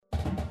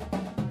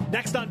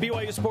Next on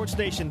BYU Sports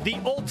Nation, the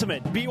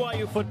ultimate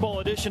BYU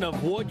football edition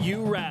of Would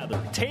You Rather?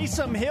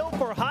 Taysom Hill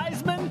for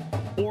Heisman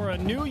or a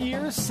New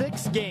Year's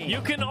Six game?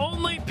 You can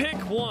only pick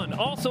one.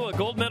 Also, a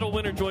gold medal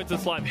winner joins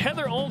us live.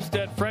 Heather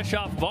Olmstead, fresh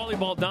off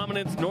volleyball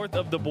dominance north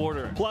of the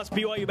border. Plus,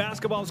 BYU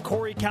basketball's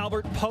Corey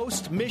Calvert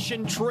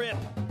post-mission trip.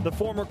 The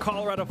former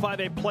Colorado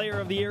 5A Player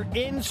of the Year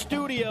in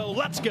studio.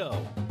 Let's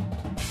go.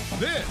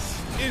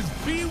 This is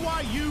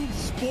BYU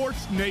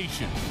Sports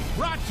Nation,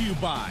 brought to you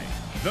by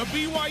The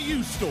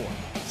BYU Store.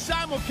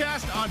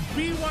 Simulcast on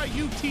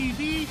BYU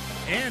TV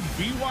and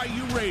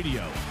BYU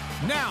Radio.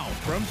 Now,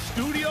 from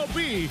Studio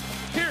B,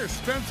 here's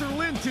Spencer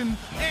Linton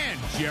and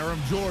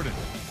Jarom Jordan.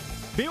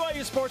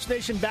 BYU Sports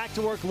Nation back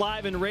to work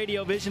live in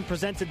Radio Vision,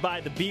 presented by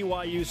the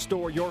BYU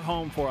Store, your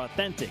home for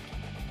authentic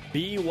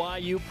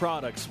BYU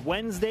products.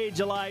 Wednesday,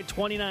 July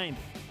 29th,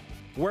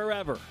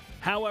 wherever,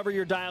 however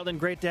you're dialed in,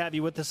 great to have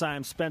you with us. I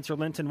am Spencer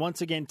Linton, once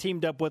again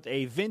teamed up with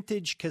a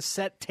vintage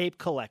cassette tape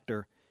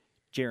collector,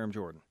 Jarom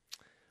Jordan.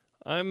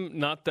 I'm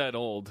not that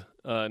old,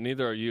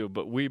 neither are you,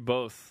 but we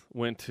both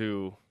went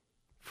to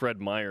Fred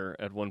Meyer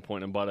at one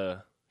point and bought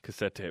a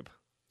cassette tape.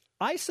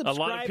 A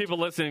lot of people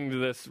listening to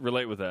this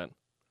relate with that.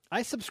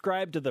 I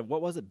subscribed to the,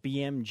 what was it,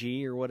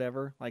 BMG or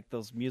whatever, like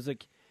those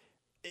music.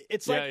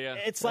 It's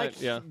like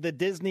the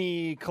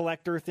Disney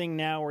collector thing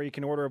now where you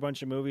can order a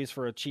bunch of movies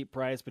for a cheap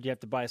price, but you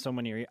have to buy so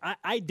many.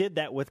 I did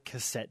that with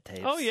cassette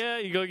tapes. Oh, yeah,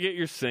 you go get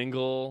your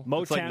single.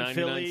 Motown like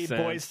Philly,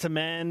 Boys to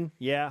Men.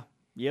 Yeah.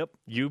 Yep.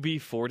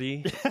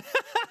 UB40.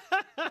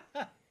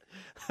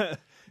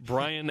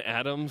 Brian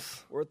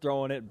Adams. We're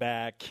throwing it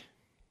back.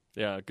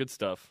 Yeah, good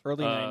stuff.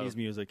 Early 90s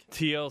music.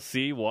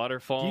 TLC,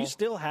 Waterfall. Do you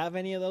still have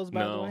any of those,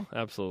 by the way? No,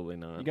 absolutely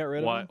not. You got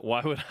rid of them?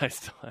 Why would I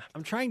still have them?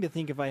 I'm trying to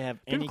think if I have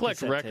any People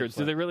collect records.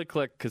 Do they really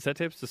collect cassette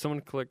tapes? Does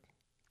someone collect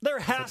There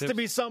has to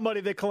be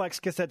somebody that collects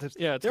cassette tapes.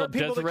 Yeah, it's there called are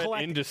people Deseret that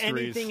collect Industries.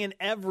 anything and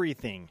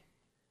everything.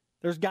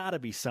 There's got to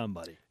be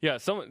somebody. Yeah,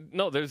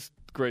 there's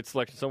great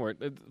selection somewhere.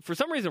 For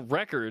some reason,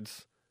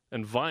 records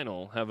and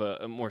vinyl have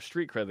a more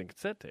street cred than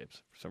cassette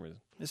tapes for some reason.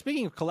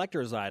 Speaking of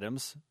collector's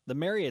items, the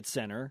Marriott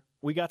Center,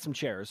 we got some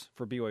chairs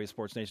for BYU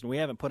Sports Nation. We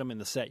haven't put them in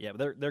the set yet,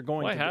 but they're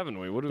going. Why haven't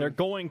we? They're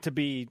going to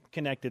be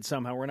connected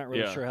somehow. We're not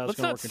really sure how it's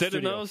going to work. Let's not sit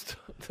in those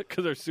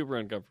because they're super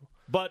uncomfortable.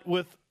 But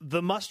with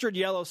the mustard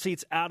yellow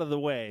seats out of the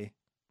way,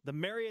 the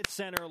Marriott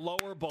Center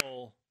lower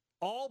bowl,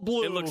 all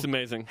blue. It looks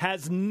amazing.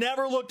 Has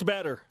never looked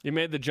better. You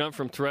made the jump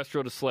from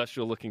terrestrial to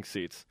celestial looking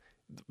seats.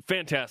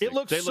 Fantastic. They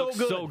look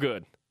so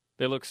good.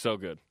 They look so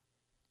good.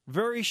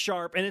 Very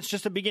sharp, and it's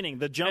just a beginning.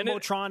 The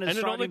Jumbotron and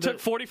it only took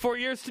 44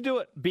 years to do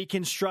it. Be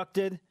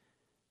constructed.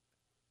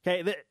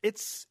 Okay,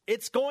 it's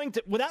going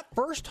to, with that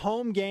first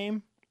home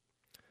game.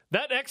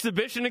 That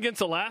exhibition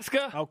against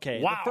Alaska?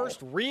 Okay, wow. The first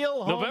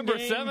real home November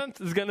game.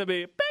 7th is going to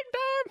be big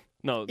time.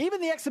 No.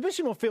 Even the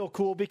exhibition will feel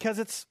cool because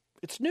it's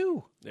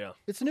new. Yeah.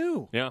 It's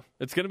new. Yeah,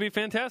 it's going to be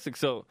fantastic.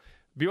 So,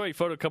 BYU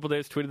Photo a couple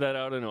days tweeted that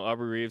out. I know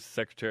Aubrey Reeves,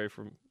 secretary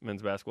for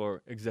men's basketball,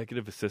 or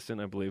executive assistant,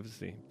 I believe is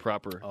the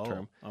proper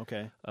term.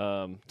 Okay.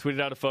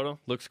 Tweeted out a photo.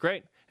 Looks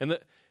great. And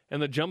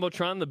the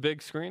Jumbotron, the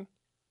big screen,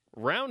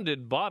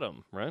 rounded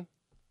bottom, right?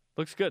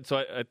 Looks good.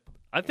 So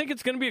I think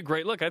it's going to be a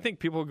great look. I think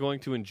people are going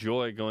to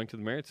enjoy going to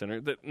the Marriott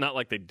Center. Not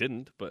like they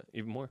didn't, but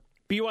even more.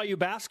 BYU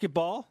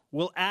basketball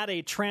will add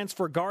a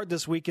transfer guard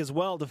this week as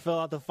well to fill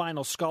out the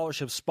final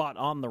scholarship spot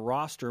on the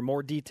roster.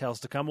 More details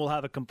to come. We'll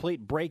have a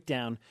complete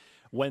breakdown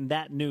when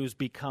that news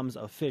becomes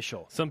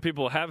official. Some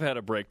people have had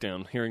a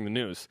breakdown hearing the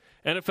news.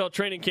 NFL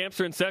training camps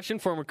are in session.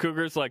 Former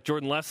Cougars like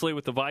Jordan Leslie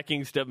with the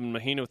Vikings, Devin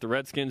Mahina with the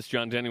Redskins,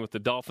 John Denny with the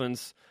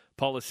Dolphins,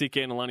 Paul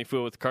Lasike and Alani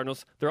Fua with the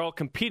Cardinals. They're all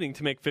competing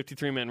to make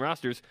 53-man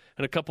rosters,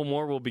 and a couple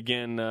more will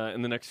begin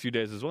in the next few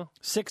days as well.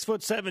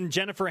 6'7"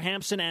 Jennifer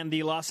Hampson and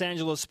the Los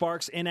Angeles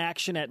Sparks in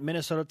action at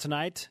Minnesota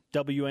tonight.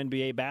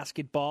 WNBA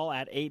basketball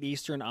at 8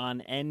 Eastern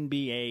on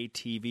NBA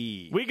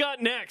TV. We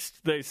got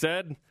next, they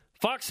said.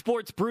 Fox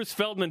Sports' Bruce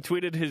Feldman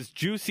tweeted his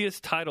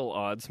juiciest title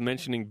odds,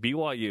 mentioning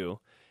BYU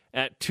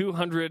at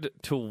 200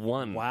 to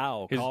 1.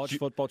 Wow, college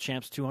football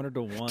champs 200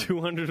 to 1.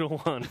 200 to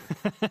 1.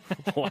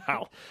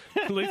 Wow.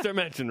 At least they're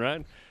mentioned,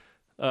 right?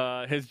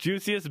 His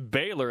juiciest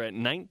Baylor at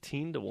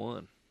 19 to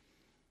 1.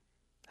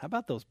 How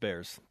about those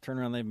Bears? Turn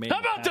around, they've made. How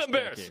about them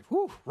Bears?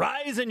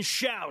 Rise and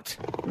shout.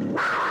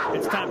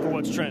 It's time for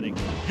What's Trending.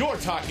 You're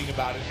talking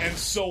about it, and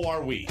so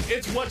are we.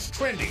 It's What's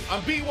Trending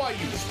on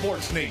BYU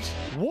Sports Nation.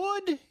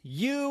 Would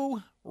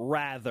you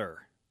rather,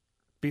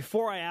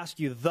 before I ask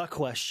you the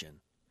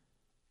question,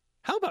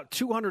 how about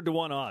 200 to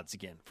 1 odds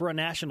again for a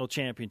national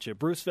championship?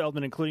 Bruce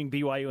Feldman, including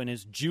BYU in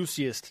his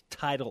juiciest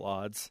title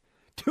odds.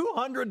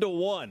 200 to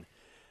 1.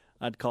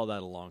 I'd call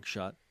that a long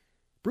shot.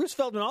 Bruce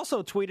Feldman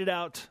also tweeted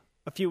out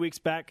a few weeks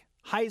back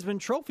Heisman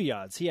Trophy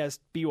odds. He has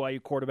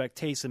BYU quarterback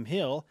Taysom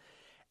Hill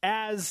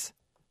as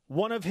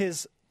one of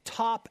his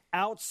top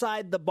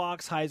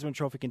outside-the-box Heisman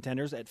Trophy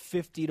contenders at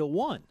 50 to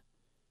 1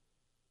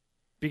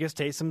 because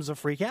Taysom's a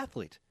freak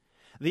athlete.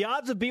 The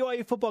odds of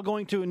BYU football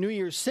going to a New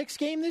Year's Six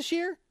game this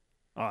year?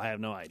 Oh, I have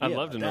no idea. I'd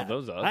love to know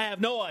those odds. I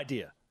have no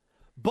idea.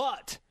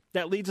 But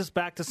that leads us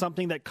back to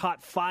something that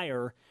caught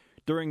fire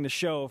during the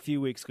show a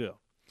few weeks ago.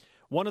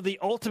 One of the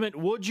ultimate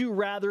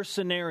would-you-rather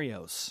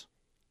scenarios.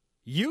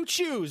 You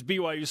choose,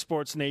 BYU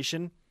Sports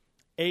Nation,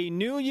 a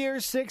New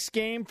Year's Six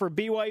game for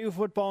BYU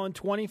football in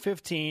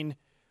 2015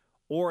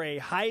 or a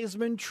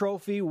Heisman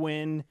Trophy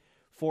win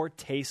for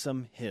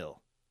Taysom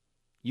Hill.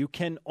 You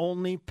can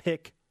only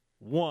pick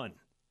one.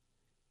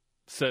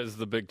 Says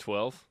the Big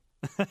 12.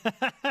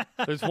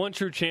 There's one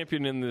true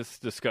champion in this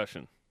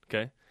discussion,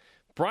 okay?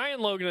 Brian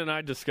Logan and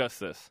I discussed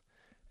this,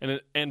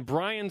 and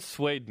Brian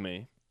swayed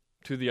me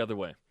to the other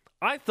way.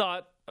 I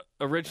thought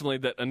originally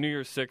that a New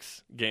Year's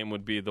Six game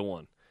would be the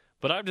one,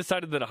 but I've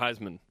decided that a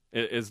Heisman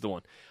is the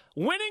one.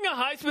 Winning a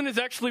Heisman is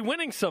actually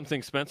winning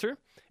something, Spencer.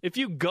 If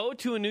you go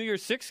to a New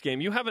Year's Six game,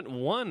 you haven't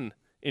won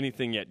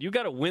anything yet. You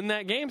got to win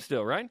that game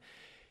still, right?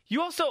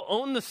 You also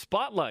own the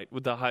spotlight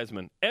with the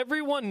Heisman.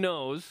 Everyone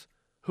knows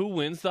who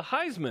wins the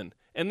Heisman,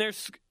 and their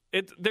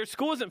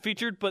school isn't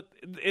featured, but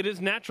it is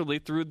naturally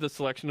through the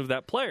selection of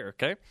that player,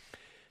 okay?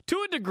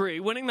 To a degree,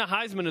 winning the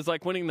Heisman is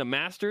like winning the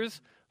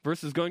Masters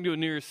versus going to a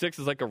New Year's Six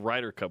is like a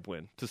Ryder Cup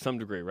win to some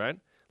degree, right?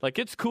 Like,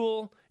 it's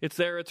cool, it's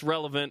there, it's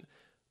relevant,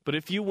 but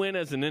if you win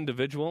as an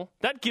individual,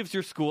 that gives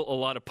your school a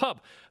lot of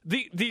pub.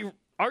 The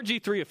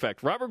RG3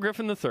 effect, Robert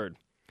Griffin III.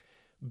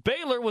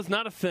 Baylor was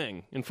not a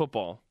thing in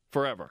football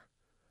forever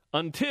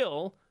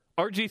until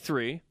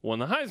RG3 won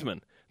the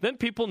Heisman. Then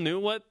people knew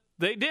what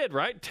they did,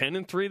 right?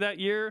 10-3 that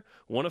year,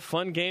 won a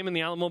fun game in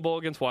the Alamo Bowl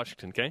against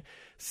Washington, okay?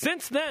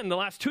 Since then, the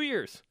last 2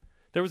 years,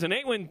 there was an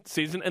 8-win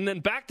season and then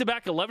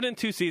back-to-back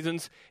 11-2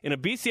 seasons in a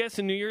BCS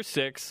and New Year's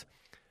Six.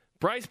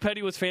 Bryce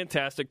Petty was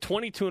fantastic.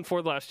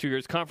 22-4 the last 2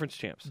 years, conference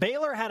champs.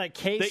 Baylor had a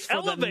case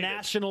for the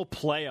national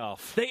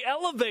playoff. They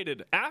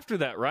elevated after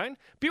that, right?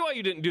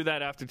 BYU didn't do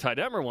that after Ty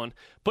Detmer won,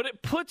 but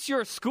it puts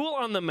your school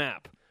on the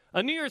map.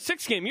 A New Year's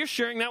Six game, you're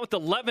sharing that with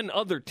 11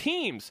 other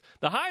teams.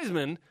 The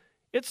Heisman,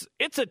 it's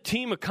a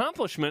team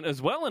accomplishment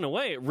as well in a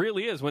way. It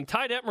really is. When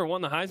Ty Detmer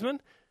won the Heisman,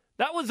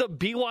 that was a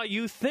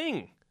BYU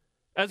thing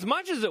as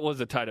much as it was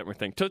a Ty Detmer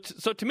thing.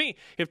 So to me,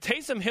 if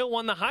Taysom Hill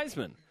won the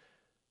Heisman,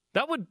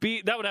 that would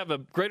have a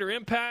greater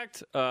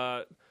impact,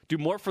 do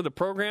more for the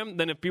program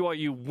than if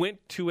BYU went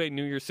to a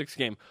New Year's Six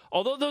game.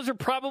 Although those are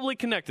probably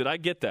connected, I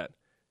get that.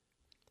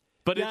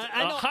 But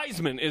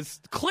Heisman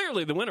is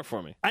clearly the winner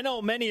for me. I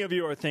know many of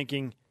you are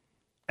thinking,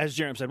 as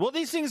Jarom said, well,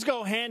 these things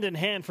go hand in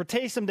hand. For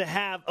Taysom to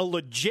have a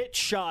legit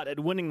shot at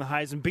winning the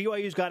Heisman,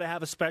 BYU's got to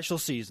have a special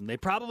season. They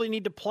probably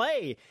need to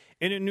play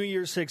in a New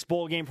Year's Six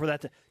bowl game for that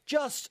to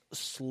just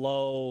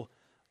slow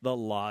the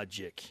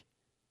logic.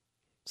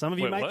 Some of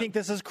you might think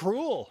this is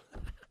cruel.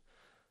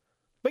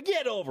 But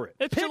get over it.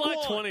 It's July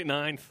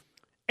 29th.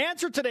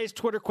 Answer today's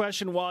Twitter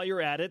question while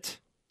you're at it.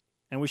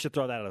 And we should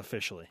throw that out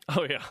officially.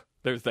 Oh, yeah.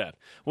 There's that.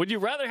 Would you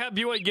rather have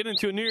BYU get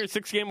into a New Year's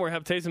Six game or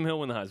have Taysom Hill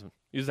win the Heisman?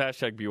 Use the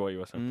hashtag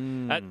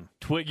BYUSN. At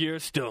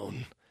Twig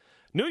Stone.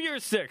 New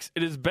Year's Six,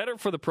 it is better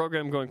for the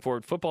program going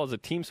forward. Football is a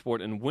team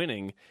sport, and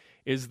winning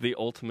is the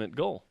ultimate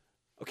goal.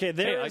 Okay,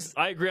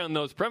 I agree on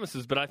those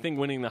premises, but I think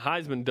winning the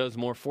Heisman does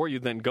more for you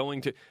than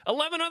going to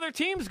 11 other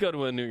teams go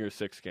to a New Year's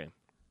Six game.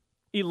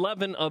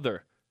 11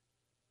 other.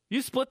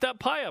 You split that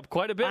pie up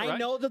quite a bit, right? I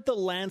know that the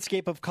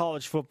landscape of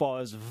college football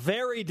is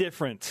very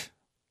different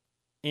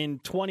in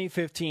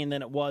 2015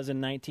 than it was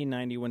in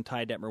 1990 when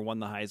Ty Detmer won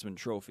the Heisman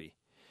Trophy.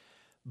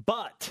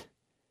 But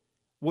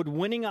would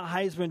winning a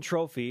Heisman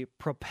Trophy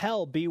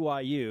propel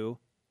BYU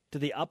to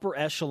the upper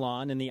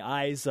echelon in the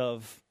eyes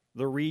of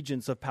the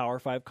regents of Power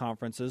 5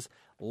 conferences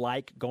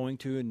like going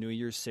to a New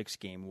Year's Six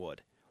game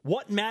would?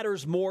 What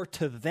matters more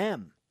to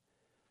them?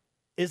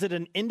 Is it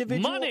an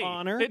individual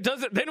honor? It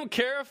doesn't. They don't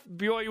care if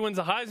BYU wins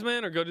a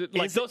Heisman or go to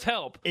those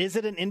help. Is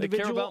it an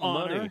individual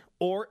honor, money.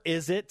 Or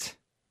is it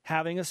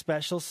having a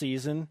special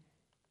season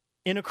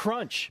in a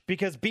crunch?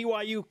 Because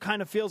BYU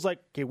kind of feels like,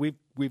 okay,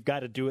 we've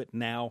got to do it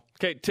now.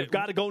 Okay, we've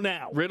got to go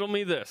now. Riddle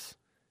me this: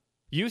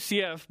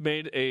 UCF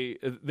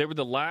they were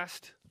the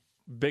last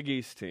Big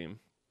East team,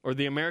 or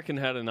the American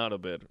had an auto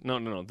bid.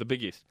 No, the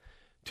Big East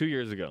 2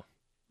 years ago.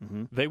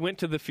 Mm-hmm. They went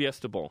to the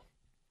Fiesta Bowl.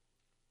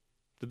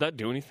 Did that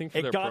do anything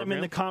for their program? It got them in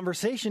the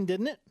conversation,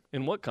 didn't it?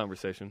 In what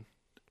conversation?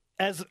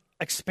 As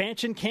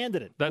expansion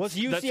candidate. Was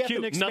UCF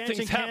an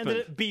expansion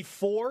candidate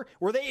before?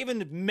 Were they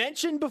even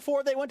mentioned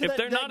before they went to that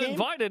game? If they're not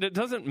invited, it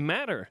doesn't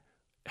matter.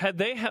 Had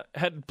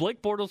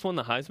Blake Bortles won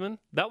the Heisman,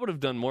 that would have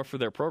done more for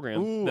their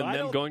program than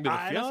them going to the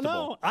Fiesta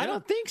Bowl. I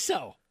don't think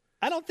so.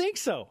 I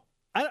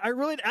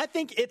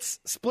think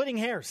it's splitting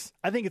hairs.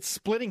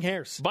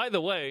 By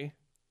the way,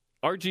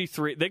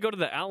 RG3, they go to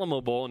the Alamo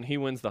Bowl and he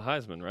wins the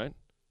Heisman, right?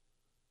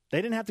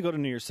 They didn't have to go to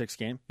New Year's Six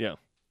game. Yeah.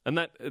 And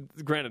that,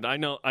 granted, I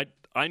know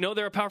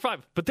they're a Power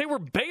 5, but they were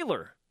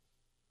Baylor.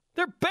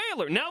 They're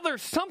Baylor. Now they're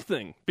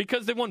something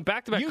because they won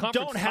back-to-back conference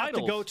titles. You don't have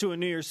to go to a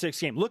New Year's Six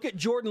game. Look at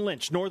Jordan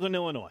Lynch, Northern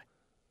Illinois.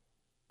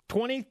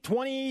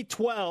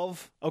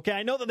 2012. Okay,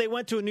 I know that they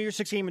went to a New Year's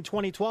Six game in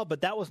 2012, but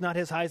that was not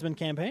his Heisman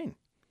campaign.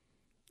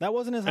 That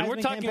wasn't his Heisman campaign.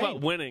 And we're talking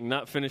about winning,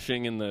 not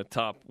finishing in the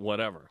top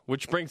whatever,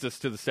 which brings us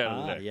to the stat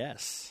of the day.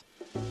 Yes.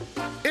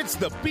 It's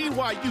the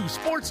BYU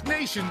Sports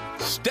Nation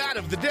Stat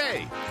of the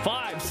Day.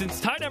 5.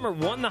 Since Ty Detmer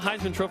won the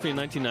Heisman Trophy in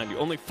 1990,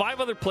 only 5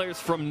 other players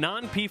from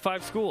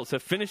non-P5 schools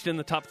have finished in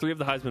the top 3 of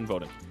the Heisman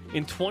voting.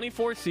 In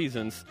 24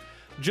 seasons,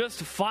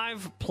 just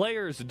 5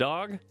 players,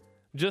 dog.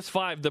 Just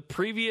 5. The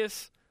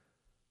previous,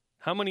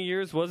 how many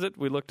years was it?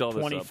 We looked all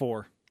this 24.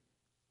 up.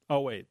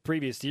 Oh, wait.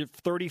 Previous year,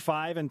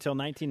 35 until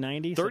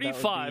 1990?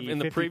 35 in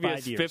the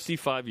previous years.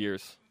 55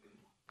 years.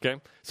 Okay?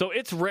 So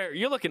it's rare.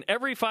 You're looking,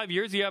 every 5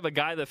 years, you have a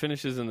guy that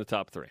finishes in the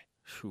top 3.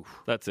 Whew.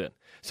 That's it.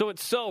 So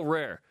it's so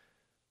rare.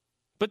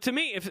 But to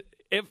me,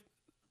 if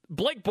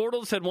Blake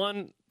Bortles had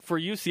won for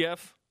UCF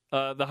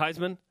the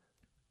Heisman,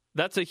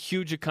 that's a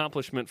huge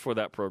accomplishment for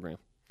that program.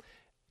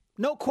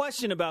 No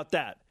question about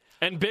that.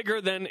 And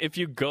bigger than if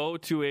you go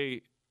to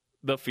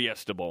the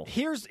Fiesta Bowl.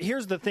 Here's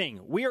the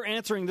thing. We are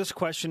answering this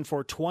question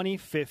for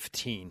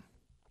 2015.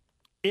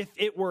 If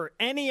it were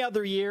any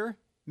other year,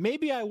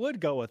 maybe I would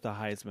go with the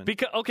Heisman.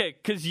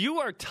 Because you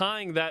are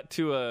tying that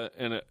to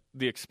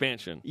the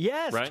expansion.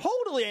 Yes, right?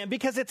 Totally am,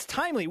 because it's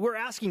timely. We're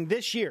asking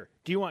this year,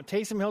 do you want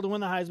Taysom Hill to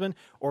win the Heisman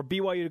or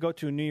BYU to go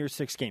to a New Year's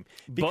Six game?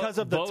 Because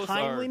of the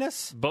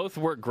timeliness. Both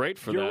work great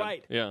for that. You're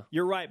right. Yeah.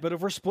 You're right. But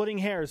if we're splitting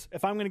hairs,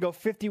 if I'm going to go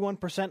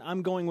 51%,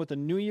 I'm going with the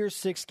New Year's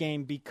Six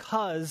game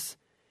because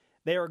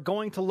they are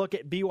going to look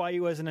at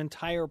BYU as an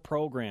entire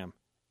program.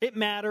 It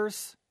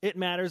matters. It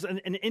matters. An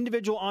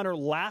individual honor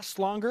lasts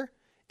longer.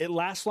 It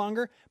lasts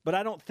longer, but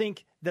I don't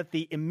think that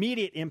the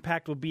immediate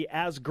impact will be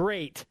as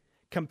great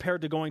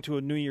compared to going to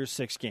a New Year's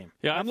Six game.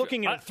 Yeah, I'm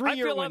looking at a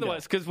 3-year window. I feel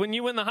otherwise, because when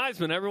you win the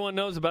Heisman, everyone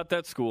knows about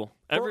that school.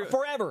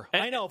 Forever.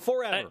 I know,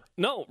 forever.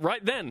 No,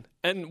 right then.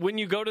 And when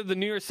you go to the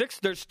New Year's Six,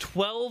 there's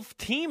 12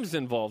 teams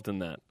involved in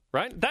that,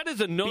 right? That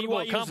is a notable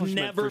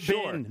accomplishment for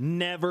sure.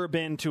 Never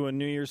been to a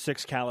New Year's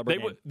Six caliber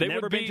game. They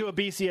never been to a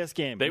BCS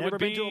game. Never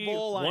been to a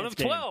Bowl Alliance one of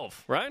 12,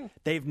 game. Right?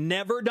 They've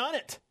never done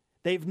it.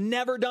 They've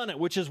never done it,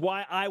 which is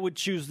why I would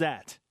choose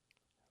that.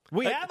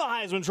 We have a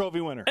Heisman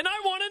Trophy winner. And I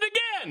want it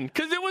again,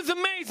 because it was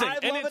amazing.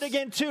 I'd love it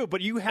again, too,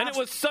 but you have... And it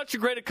was such a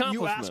great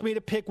accomplishment. You asked me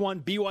to pick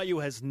one.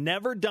 BYU has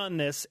never done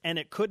this, and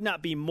it could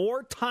not be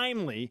more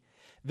timely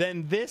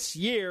than this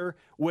year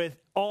with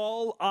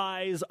all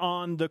eyes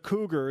on the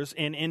Cougars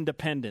in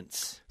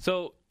Independence.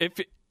 So if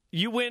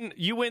you win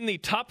the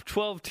top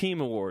 12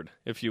 team award,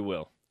 if you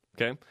will,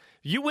 okay?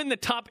 You win the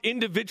top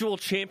individual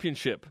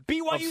championship.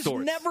 BYU's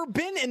never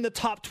been in the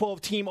top 12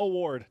 team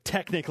award,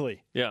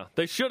 technically. Yeah,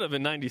 they should have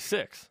in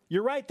 96.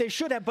 You're right, they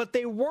should have, but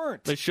they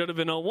weren't. They should have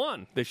in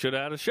 01. They should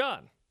have had a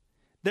shot.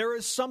 There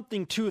is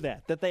something to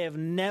that they have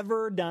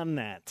never done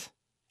that.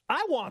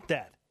 I want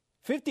that.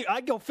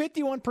 I'd go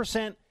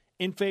 51%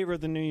 in favor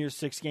of the New Year's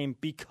Six game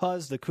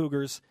because the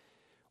Cougars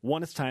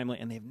won its timely,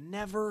 and they've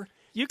never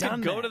You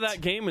done could go to that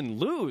game and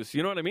lose.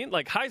 You know what I mean?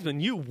 Like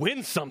Heisman, you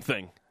win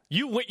something.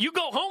 You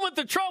go home with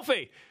the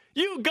trophy.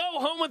 You go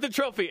home with the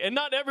trophy, and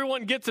not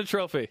everyone gets a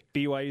trophy.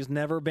 BYU's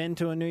never been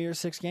to a New Year's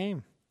Six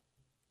game.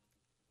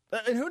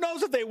 And who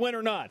knows if they win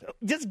or not?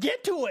 Just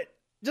get to it.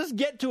 Just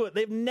get to it.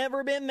 They've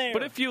never been there.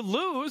 But if you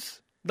lose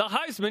the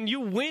Heisman,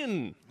 you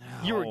win.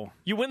 No.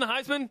 You win the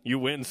Heisman, you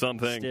win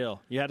something. Still,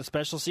 you had a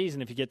special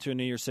season if you get to a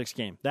New Year's Six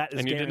game. That is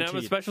and you guaranteed. didn't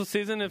have a special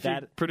season if you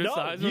produced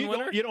the Heisman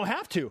winner? You don't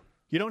have to.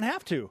 You don't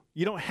have to.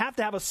 You don't have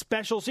to have a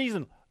special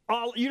season.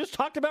 You just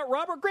talked about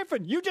Robert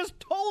Griffin. You just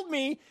told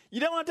me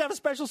you don't have to have a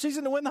special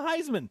season to win the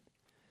Heisman.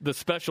 The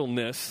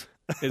specialness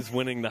is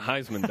winning the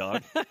Heisman,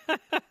 dog.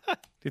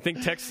 Do you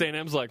think Texas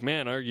A&M's like,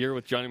 man, our year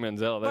with Johnny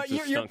Manziel, that's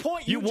just your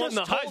point. You won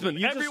the Heisman.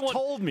 You just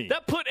told me.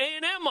 That put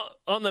A&M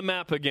on the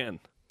map again.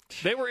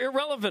 They were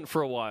irrelevant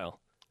for a while.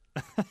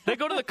 They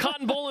go to the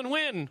Cotton Bowl and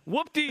win.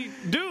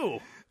 Whoop-de-doo.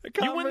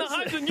 You win the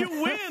Heisman,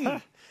 you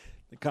win.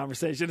 The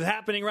conversation is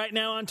happening right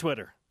now on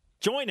Twitter.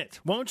 Join it,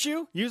 won't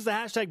you? Use the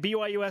hashtag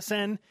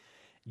BYUSN.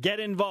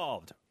 Get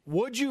involved.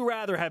 Would you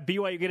rather have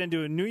BYU get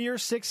into a New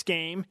Year's Six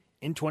game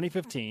in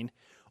 2015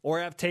 or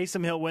have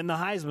Taysom Hill win the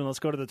Heisman? Let's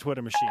go to the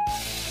Twitter machine.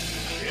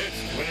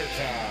 It's Twitter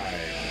time.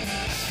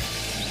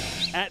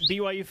 At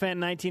BYU Fan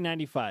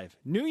 1995,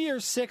 New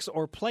Year's Six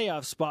or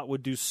playoff spot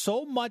would do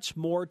so much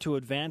more to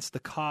advance the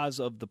cause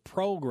of the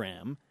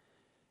program.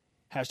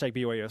 Hashtag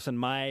BYUSN.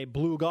 My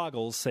blue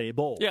goggles say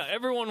both. Yeah,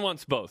 everyone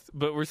wants both,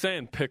 but we're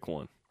saying pick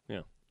one.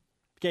 Yeah.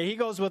 Okay, he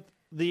goes with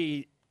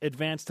the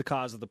advance the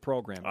cause of the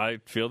program. I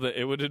feel that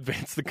it would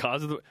advance the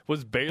cause of the...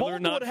 Was Baylor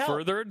not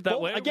furthered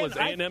that way? Was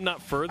A&M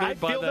not furthered by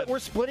that? I feel that we're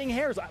splitting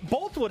hairs.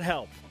 Both would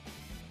help.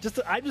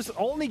 I'm just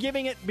only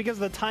giving it because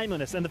of the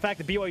timeliness and the fact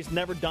that BYU's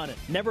never done it.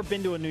 Never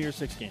been to a New Year's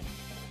Six game.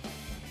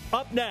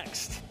 Up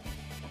next,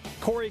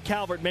 Corey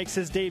Calvert makes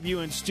his debut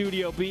in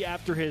Studio B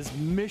after his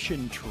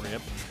mission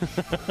trip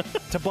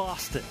to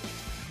Boston.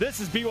 This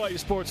is BYU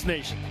Sports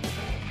Nation.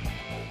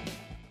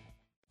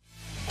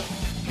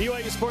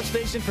 BYU Sports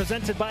Nation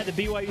presented by the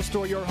BYU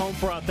Store, your home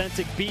for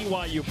authentic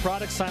BYU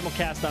products.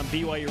 Simulcast on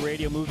BYU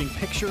Radio, moving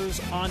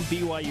pictures on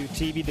BYU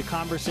TV. The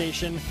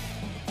conversation,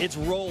 it's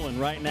rolling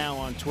right now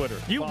on Twitter.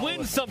 You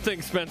win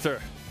something,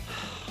 Spencer.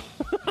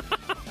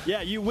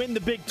 Yeah, you win the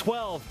Big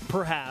 12,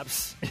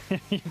 perhaps.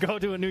 You go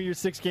to a New Year's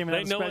Six game and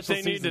have a special season.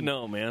 They know what they need to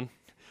know, man.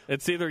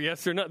 It's either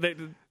yes or no. They're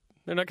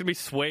not going to be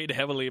swayed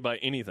heavily by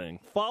anything.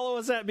 Follow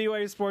us at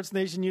BYU Sports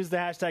Nation. Use the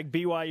hashtag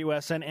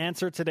BYUSN.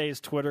 Answer today's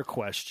Twitter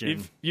question.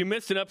 If you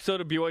missed an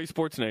episode of BYU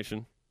Sports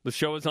Nation, the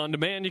show is on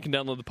demand. You can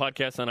download the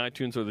podcast on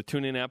iTunes or the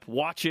TuneIn app.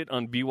 Watch it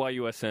on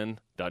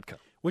BYUSN.com.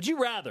 Would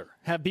you rather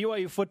have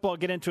BYU football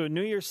get into a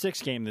New Year's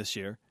Six game this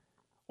year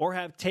or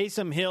have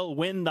Taysom Hill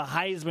win the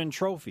Heisman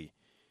Trophy?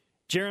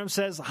 Jarom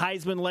says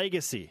Heisman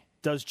legacy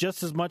does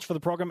just as much for the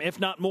program, if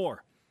not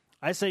more.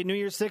 I say New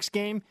Year's Six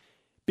game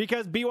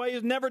because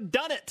BYU's never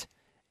done it,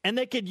 and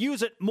they could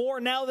use it more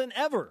now than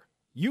ever.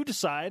 You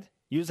decide.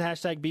 Use the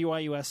hashtag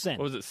BYUSN.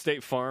 What was it,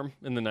 State Farm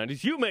in the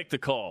 90s? You make the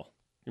call.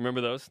 You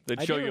remember those?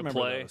 They'd show you a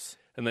play,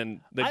 and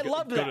then they'd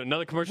go to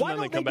another commercial, and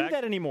then they'd come back. Why don't they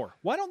do that anymore?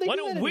 Why don't they do that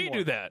anymore? Why don't we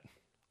do that?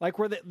 Like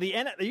where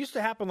it used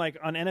to happen like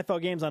on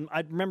NFL games. I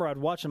remember I'd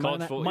watch them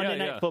Monday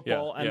Night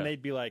Football, and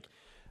they'd be like,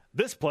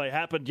 this play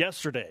happened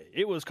yesterday.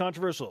 It was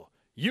controversial.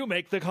 You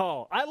make the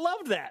call. I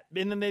loved that.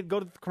 And then they'd go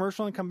to the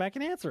commercial and come back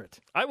and answer it.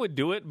 I would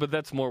do it, but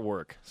that's more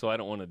work, so I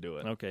don't want to do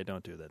it. Okay,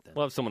 don't do that then.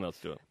 We'll have someone else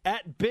do it.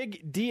 At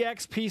Big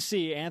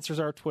DXPC answers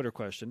our Twitter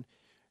question.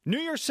 New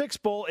Year's Six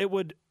Bowl, it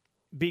would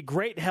be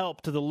great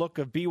help to the look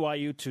of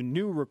BYU to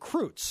new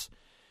recruits.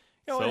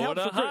 You know, so would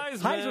a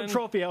Heisman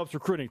Trophy helps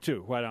recruiting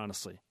too, quite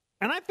honestly.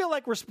 And I feel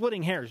like we're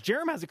splitting hairs.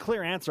 Jarom has a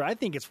clear answer. I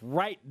think it's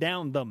right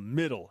down the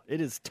middle. It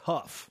is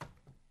tough.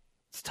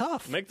 It's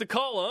tough. Make the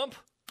call, ump.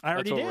 I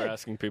already did. That's what we're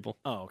asking people.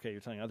 Oh, okay. You're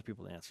telling other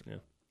people to answer. Yeah.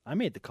 I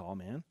made the call,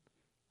 man.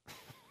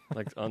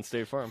 Like on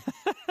State Farm.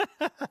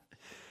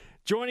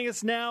 Joining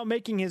us now,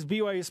 making his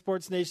BYU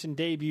Sports Nation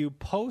debut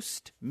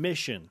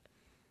post-mission,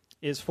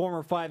 is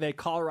former 5A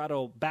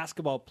Colorado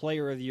Basketball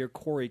Player of the Year,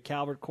 Corey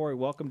Calvert. Corey,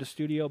 welcome to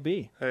Studio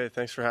B. Hey,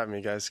 thanks for having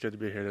me, guys. Good to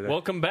be here today.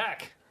 Welcome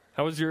back.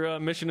 How was your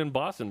mission in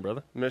Boston,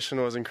 brother?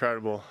 Mission was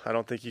incredible. I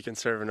don't think you can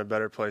serve in a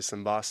better place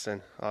than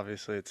Boston.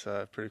 Obviously, it's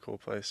a pretty cool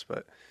place,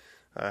 but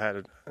I had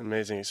an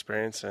amazing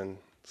experience and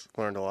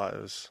learned a lot.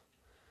 It was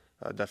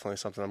definitely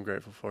something I'm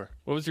grateful for.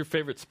 What was your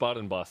favorite spot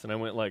in Boston? I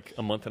went like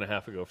a month and a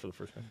half ago for the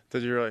first time.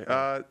 Did you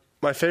really?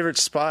 My favorite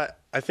spot,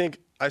 I think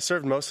I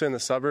served mostly in the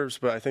suburbs,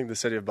 but I think the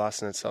city of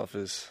Boston itself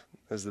is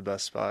the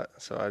best spot.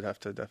 So I'd have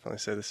to definitely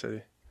say the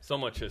city. So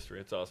much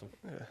history. It's awesome.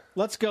 Yeah.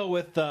 Let's go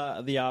with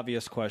the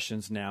obvious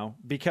questions now.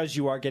 Because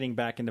you are getting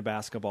back into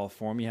basketball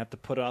form, you have to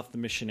put off the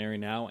missionary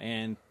now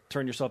and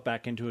turn yourself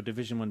back into a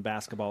Division I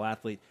basketball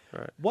athlete.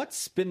 Right.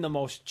 What's been the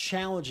most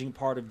challenging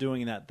part of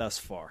doing that thus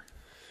far?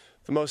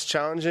 The most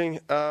challenging,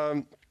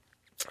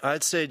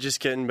 I'd say just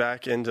getting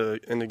back into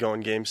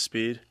going game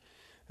speed.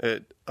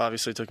 It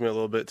obviously took me a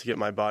little bit to get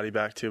my body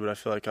back to, but I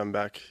feel like I'm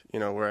back,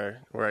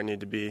 where I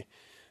need to be.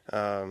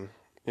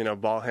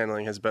 Ball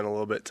handling has been a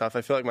little bit tough.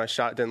 I feel like my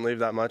shot didn't leave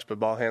that much, but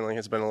ball handling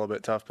has been a little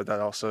bit tough, but that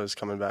also is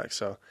coming back.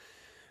 So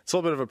it's a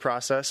little bit of a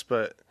process,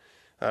 but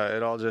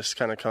it all just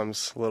kind of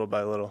comes little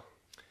by little.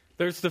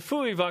 There's the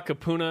Fui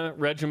Vakapuna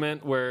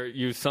regiment where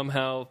you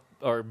somehow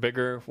are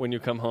bigger when you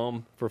come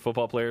home for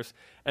football players.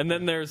 And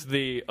then there's I'm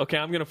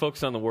going to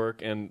focus on the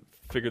work and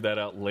figure that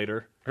out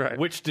later. Right.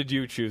 Which did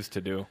you choose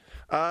to do?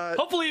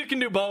 Hopefully you can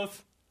do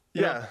both.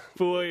 Yeah.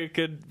 Fui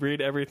could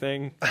read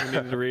everything you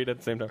needed to read at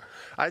the same time.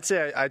 I'd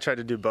say I tried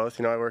to do both.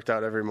 I worked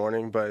out every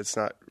morning, but it's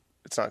not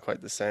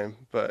quite the same.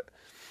 But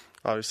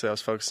obviously I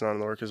was focusing on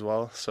the work as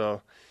well.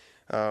 So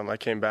I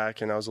came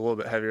back, and I was a little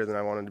bit heavier than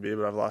I wanted to be,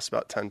 but I've lost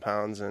about 10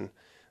 pounds and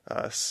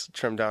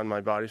trimmed down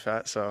my body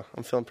fat, so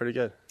I'm feeling pretty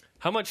good.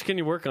 How much can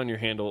you work on your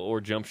handle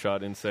or jump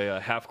shot in, say, a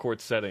half-court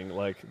setting,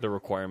 like the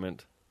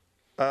requirement?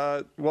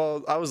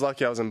 Well, I was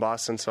lucky I was in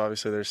Boston, so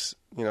obviously there's,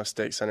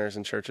 stake centers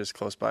and churches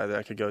close by that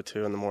I could go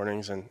to in the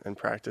mornings and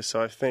practice.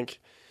 So I think,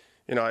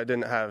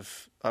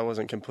 I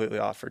wasn't completely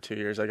off for 2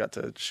 years. I got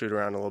to shoot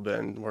around a little bit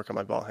and work on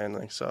my ball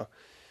handling. So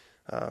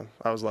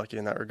I was lucky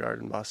in that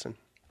regard in Boston.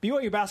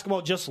 BYU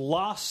basketball just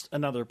lost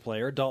another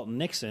player, Dalton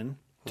Nixon,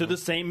 to the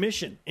same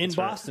mission in That's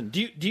Boston.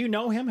 Right. Do you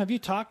know him? Have you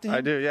talked to him? I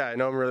do, yeah. I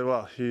know him really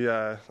well.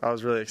 I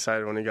was really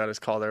excited when he got his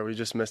call there. We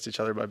just missed each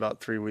other by about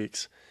 3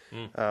 weeks.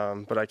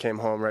 But I came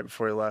home right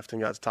before he left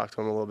and got to talk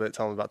to him a little bit,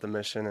 tell him about the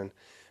mission, and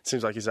it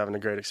seems like he's having a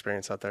great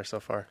experience out there so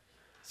far.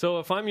 So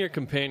if I'm your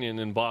companion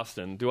in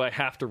Boston, do I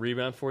have to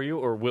rebound for you,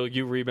 or will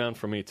you rebound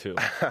for me too?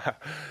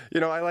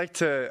 I like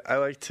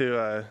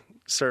to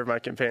serve my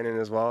companion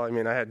as well. I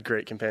mean, I had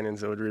great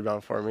companions that would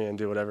rebound for me and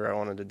do whatever I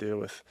wanted to do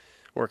with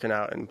working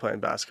out and playing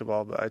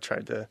basketball, but I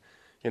tried to,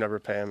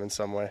 repay him in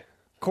some way.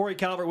 Corey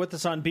Calvert with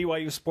us on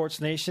BYU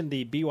Sports Nation,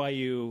 the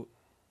BYU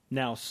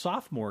now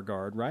sophomore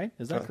guard, right?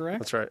 Is that correct?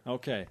 That's right.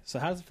 Okay. So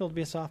how does it feel to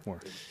be a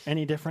sophomore?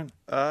 Any different?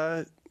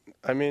 I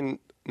mean,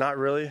 not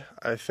really.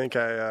 I think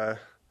I'm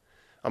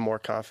more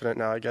confident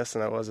now, I guess,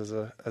 than I was as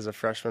a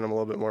freshman. I'm a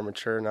little bit more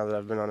mature now that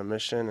I've been on a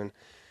mission,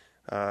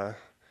 and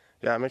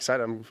I'm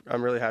excited.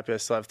 I'm really happy I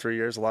still have 3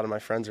 years. A lot of my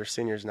friends are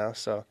seniors now,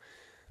 so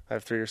I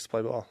have 3 years to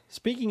play ball.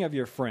 Speaking of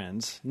your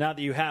friends, now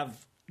that you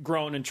have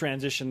grown and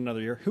transitioned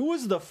another year, who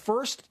was the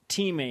first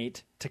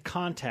teammate to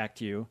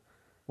contact you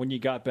when you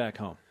got back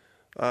home?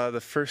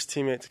 The first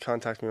teammate to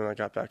contact me when I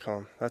got back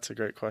home. That's a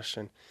great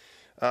question.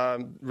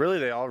 Really,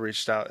 they all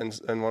reached out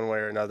in one way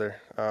or another.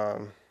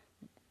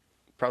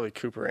 probably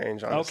Cooper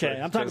Ainge, honestly.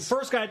 Okay, I'm talking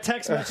first guy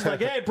text message like,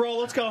 hey, bro,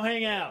 let's go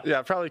hang out.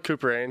 Yeah, probably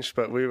Cooper Ainge,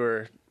 but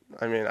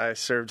I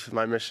served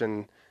my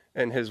mission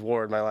in his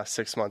ward my last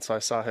 6 months, so I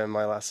saw him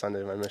my last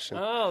Sunday of my mission.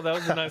 Oh, that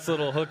was a nice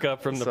little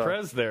hookup from the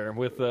Prez there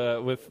with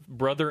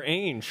Brother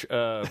Ainge.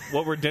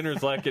 What were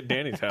dinners like at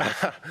Danny's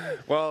house?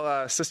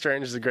 Well, Sister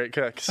Ainge is a great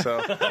cook,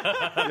 so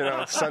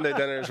Sunday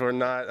dinners were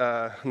not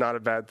a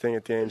bad thing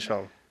at the Ainge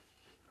home.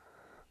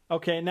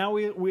 Okay, now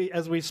we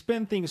as we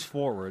spin things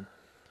forward,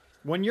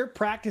 when you're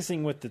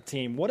practicing with the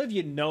team, what have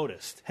you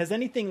noticed? Has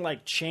anything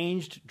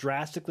changed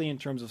drastically in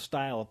terms of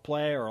style of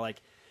play, or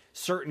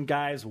certain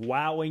guys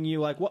wowing you?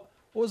 What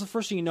was the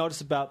first thing you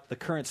noticed about the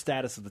current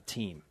status of the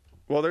team?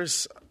 Well,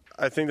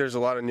 I think there's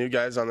a lot of new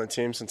guys on the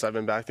team since I've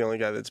been back. The only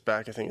guy that's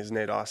back, I think, is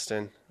Nate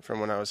Austin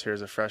from when I was here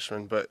as a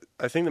freshman. But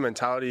I think the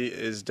mentality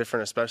is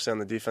different, especially on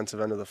the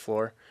defensive end of the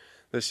floor.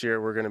 This year,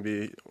 we're going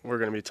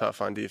to be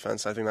tough on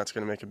defense. I think that's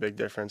going to make a big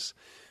difference.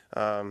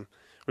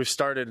 We've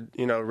started,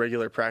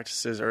 regular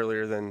practices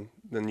earlier than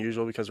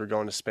usual because we're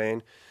going to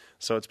Spain.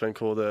 So it's been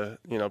cool to,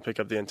 pick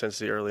up the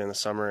intensity early in the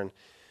summer and.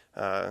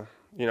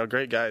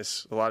 Great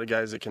guys. A lot of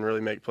guys that can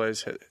really make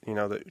plays.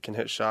 That can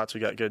hit shots.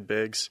 We got good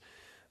bigs,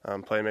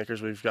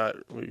 playmakers. We've got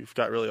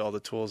really all the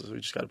tools.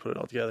 We just got to put it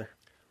all together.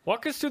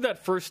 Walk us through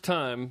that first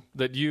time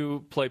that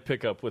you play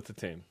pickup with the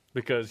team,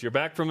 because you're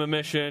back from a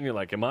mission. You're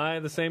like, am I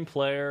the same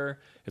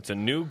player? It's a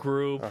new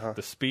group.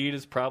 The speed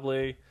is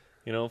probably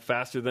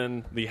faster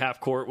than the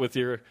half court with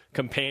your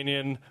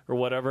companion or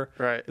whatever.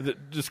 Right.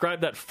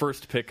 Describe that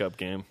first pickup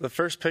game. The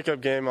first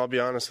pickup game, I'll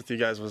be honest with you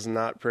guys, was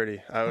not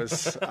pretty. I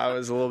was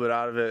a little bit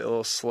out of it, a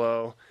little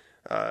slow.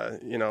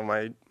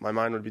 My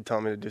mind would be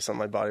telling me to do something,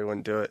 my body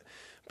wouldn't do it.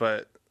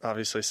 But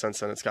obviously since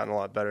then it's gotten a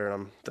lot better, and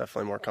I'm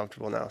definitely more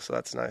comfortable now, so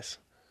that's nice.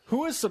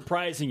 Who is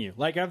surprising you?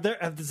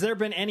 Has there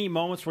been any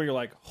moments where you're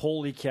like,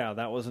 holy cow,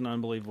 that was an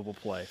unbelievable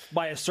play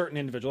by a certain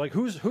individual?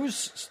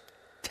 Who's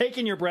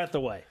taking your breath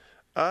away?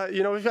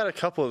 We've got a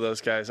couple of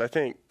those guys. I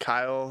think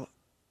Kyle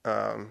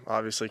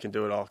obviously can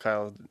do it all.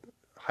 Kyle,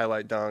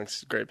 highlight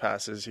dunks, great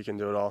passes. He can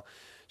do it all.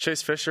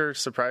 Chase Fisher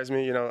surprised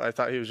me. I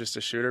thought he was just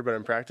a shooter, but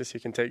in practice he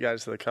can take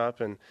guys to the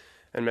cup and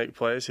make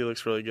plays. He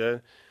looks really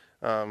good.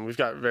 We've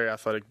got very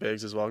athletic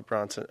bigs as well.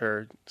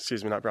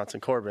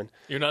 Corbin.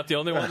 You're not the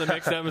only one that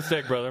makes that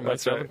mistake, brother.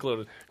 Myself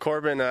included.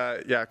 Corbin,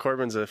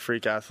 Corbin's a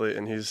freak athlete,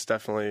 and he's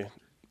definitely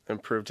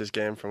improved his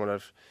game from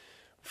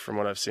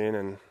what I've seen.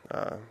 And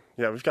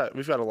we've got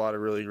a lot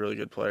of really, really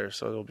good players,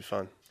 so it'll be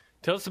fun.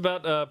 Tell us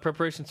about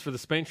preparations for the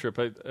Spain trip.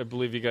 I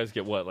believe you guys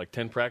get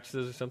 10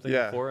 practices or something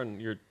before,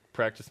 and you're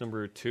practice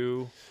number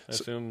 2, I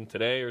assume,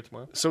 today or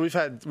tomorrow? So we've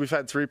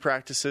had 3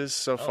 practices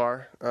so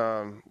far.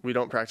 We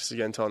don't practice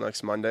again until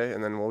next Monday,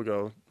 and then we'll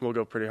go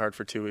pretty hard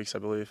for 2 weeks, I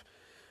believe,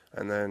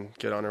 and then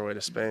get on our way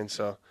to Spain.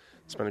 So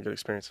it's been a good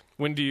experience.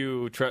 When do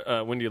you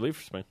leave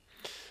for Spain?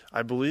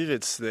 I believe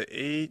it's the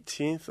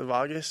 18th of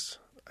August.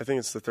 I think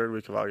it's the 3rd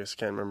week of August.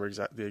 Can't remember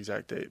the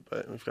exact date,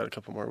 but we've got a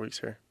couple more weeks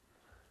here.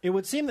 It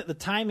would seem that the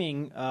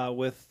timing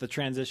with the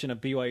transition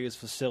of BYU's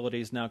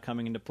facilities now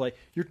coming into play,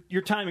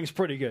 your timing's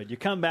pretty good. You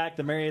come back,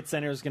 the Marriott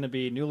Center is going to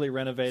be newly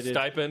renovated.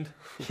 Stipend?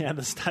 Yeah,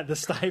 the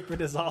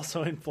stipend is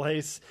also in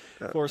place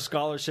for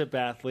scholarship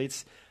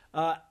athletes.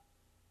 How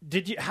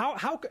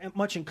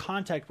much in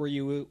contact were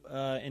you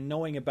in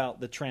knowing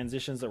about the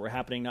transitions that were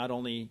happening not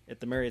only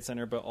at the Marriott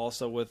Center but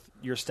also with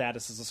your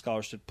status as a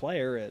scholarship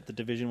player at the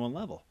Division I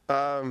level?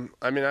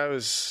 I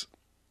was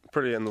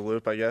pretty in the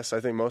loop, I guess.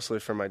 I think mostly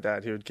from my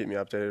dad. He would keep me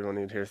updated when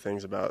he'd hear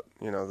things about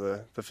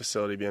the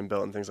facility being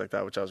built and things like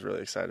that, which I was really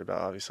excited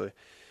about, obviously.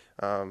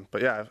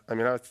 But yeah,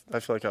 I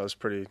feel like I was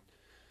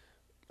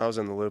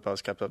in the loop. I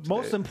was kept up to date.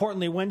 Most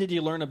importantly, when did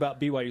you learn about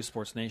BYU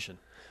Sports Nation?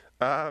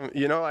 I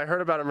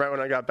heard about him right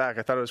when I got back.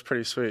 I thought it was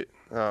pretty sweet.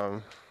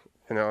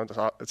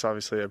 It's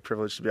obviously a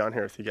privilege to be on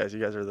here with you guys. You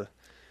guys are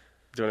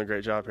doing a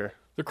great job here.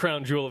 The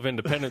crown jewel of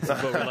independence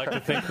is what we like to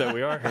think that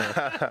we are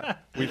here.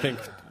 We think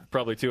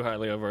probably too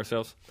highly of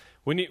ourselves.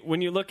 When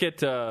you look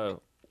at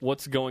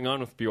what's going on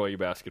with BYU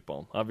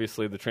basketball,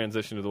 obviously the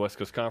transition to the West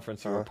Coast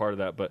Conference, you were part of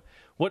that. But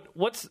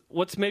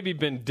what's maybe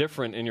been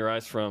different in your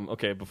eyes from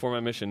before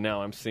my mission?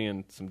 Now I'm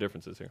seeing some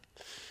differences here.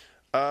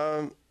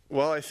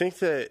 Well, I think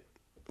that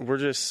we're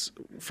just,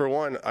 for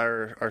one,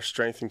 our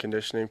strength and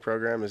conditioning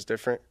program is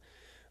different.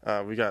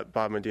 We got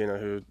Bob Medina,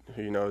 who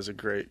is a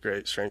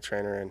great strength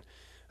trainer, and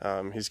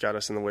he's got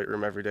us in the weight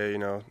room every day,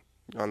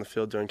 on the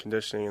field doing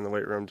conditioning, in the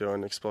weight room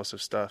doing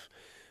explosive stuff.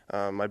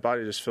 My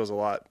body just feels a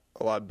lot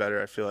better,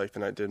 I feel like,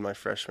 than I did my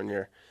freshman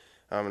year.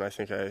 And I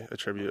think I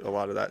attribute a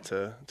lot of that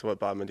to what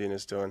Bob Medina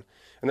is doing.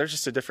 And there's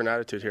just a different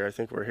attitude here. I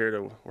think we're here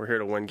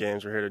to win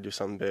games. We're here to do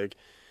something big,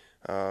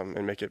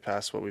 and make it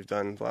past what we've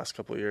done the last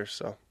couple of years.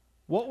 So.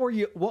 What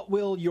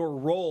will your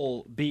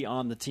role be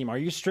on the team? Are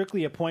you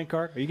strictly a point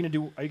guard? Are you going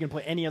to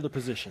play any other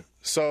position?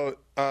 So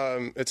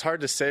it's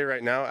hard to say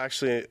right now.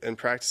 Actually, in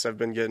practice, I've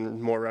been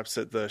getting more reps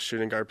at the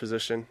shooting guard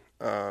position,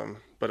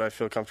 but I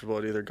feel comfortable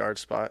at either guard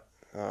spot.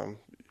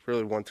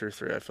 Really 1 through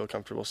 3, I feel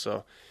comfortable.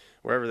 So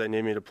wherever they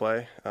need me to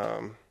play,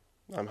 I'm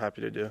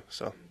happy to do.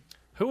 So.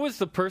 Who was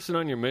the person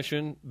on your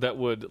mission that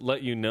would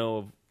let you know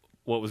of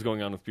what was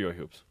going on with BYU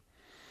Hoops?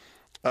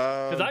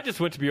 Because I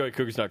just went to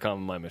BYUCougars.com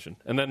on my mission.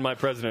 And then my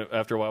president,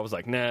 after a while, was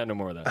like, nah, no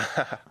more of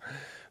that.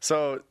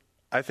 So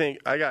I think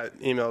I got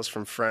emails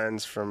from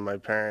friends, from my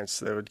parents.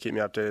 They would keep me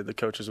updated. The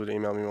coaches would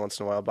email me once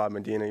in a while. Bob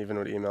Medina even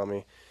would email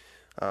me.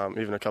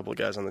 Even a couple of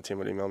guys on the team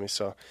would email me.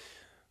 So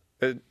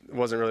it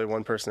wasn't really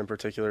one person in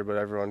particular, but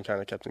everyone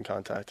kind of kept in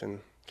contact and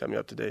kept me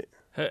up to date.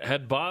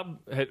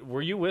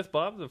 Were you with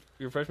Bob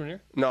your freshman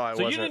year? No, I wasn't.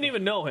 So you didn't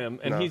even know him,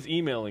 and he's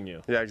emailing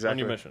you. Yeah, exactly. On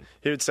your mission.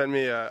 He would send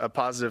me a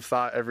positive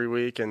thought every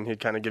week, and he'd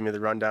kind of give me the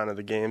rundown of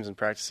the games and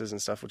practices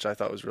and stuff, which I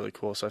thought was really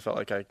cool. So I felt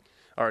like I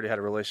already had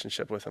a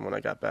relationship with him when I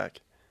got back.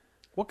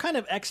 What kind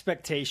of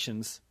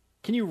expectations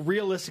can you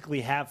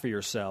realistically have for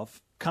yourself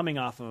coming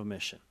off of a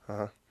mission?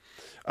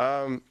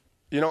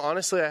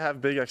 Honestly, I have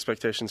big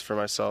expectations for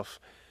myself.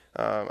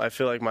 I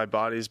feel like my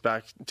body's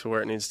back to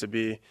where it needs to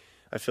be.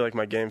 I feel like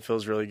my game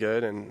feels really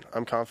good, and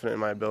I'm confident in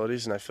my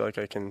abilities, and I feel like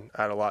I can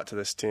add a lot to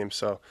this team.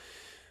 So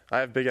I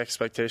have big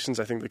expectations.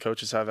 I think the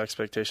coaches have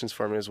expectations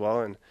for me as well,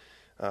 and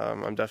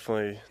I'm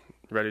definitely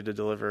ready to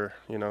deliver,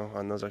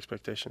 on those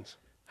expectations.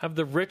 Have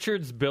the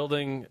Richards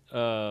Building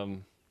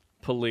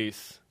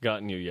police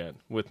gotten you yet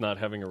with not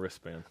having a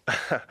wristband?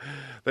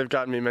 They've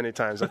gotten me many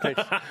times. I think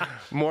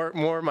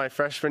more my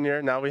freshman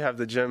year. Now we have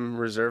the gym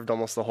reserved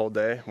almost the whole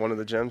day, one of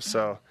the gyms,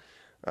 so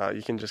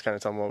you can just kind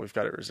of tell them, well, we've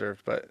got it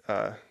reserved. But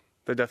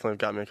they definitely have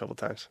got me a couple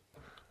times.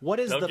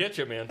 They'll get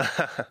you, man.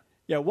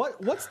 Yeah,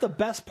 what's the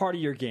best part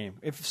of your game?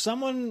 If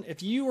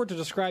you were to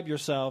describe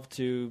yourself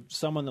to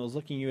someone that was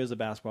looking at you as a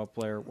basketball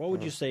player, what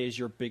would you say is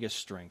your biggest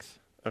strength?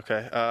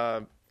 Okay.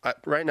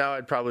 Right now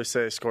I'd probably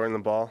say scoring the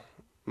ball,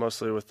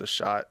 mostly with the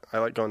shot. I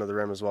like going to the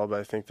rim as well, but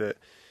I think that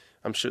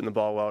I'm shooting the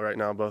ball well right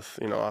now,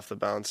 both, off the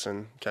bounce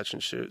and catch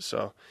and shoot.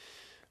 So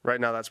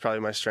right now that's probably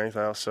my strength.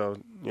 I also,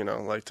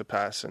 like to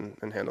pass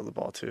and handle the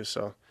ball too.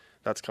 So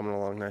that's coming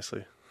along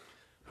nicely.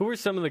 Who are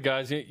some of the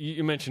guys,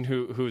 you mentioned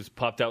who's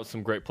popped out with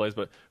some great plays,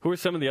 but who are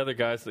some of the other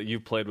guys that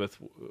you've played with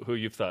who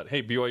you've thought,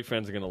 hey, BYU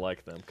fans are going to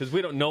like them? Because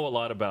we don't know a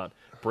lot about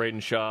Braden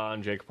Shaw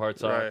and Jacob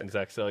Hartsock and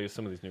Zach Sellius,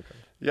 some of these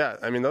newcomers. Yeah,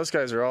 I mean, those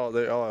guys they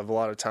all have a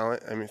lot of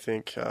talent. I mean,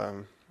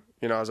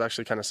 I was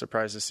actually kind of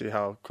surprised to see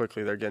how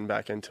quickly they're getting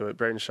back into it.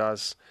 Braden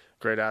Shaw's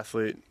a great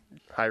athlete,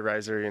 high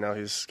riser,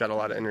 he's got a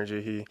lot of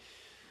energy.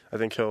 I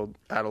think he'll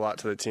add a lot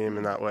to the team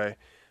in that way.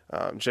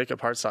 Jacob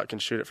Hartsock can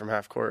shoot it from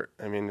half court.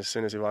 I mean, as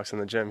soon as he walks in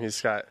the gym,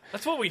 he's got...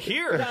 That's what we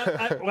hear.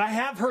 I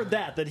have heard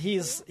that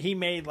he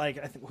made,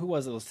 who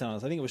was it was telling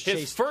us? I think it was Chase.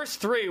 His first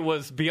three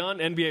was beyond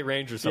NBA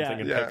range or something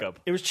in pickup.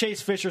 It was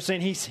Chase Fisher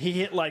saying he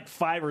hit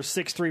 5 or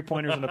 6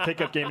 3-pointers in a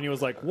pickup game, and he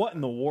was like, what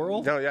in the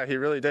world? No, yeah, he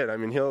really did. I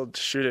mean, he'll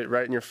shoot it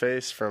right in your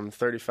face from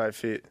 35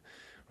 feet,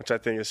 which I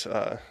think is,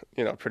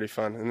 pretty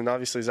fun. And then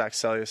obviously Zach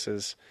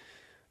Sellius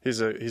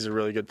he's a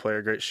really good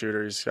player, great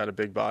shooter. He's got a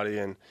big body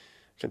and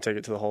can take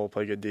it to the hole,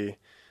 play good D.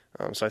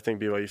 So I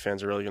think BYU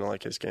fans are really going to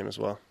like his game as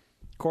well.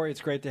 Corey,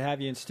 it's great to have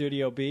you in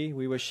Studio B.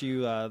 We wish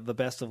you the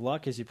best of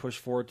luck as you push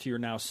forward to your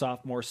now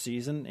sophomore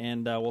season,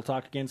 and we'll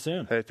talk again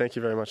soon. Hey, thank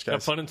you very much, guys.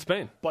 Have fun in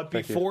Spain. But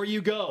before you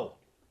go,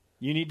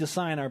 you need to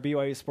sign our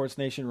BYU Sports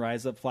Nation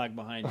Rise Up flag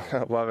behind you.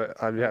 I love it.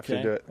 I'd be happy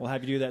to do it. We'll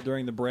have you do that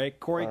during the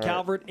break. Corey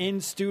Calvert in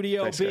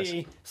Studio Thanks,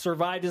 B. Guys.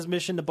 Survived his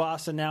mission to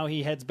Boston. Now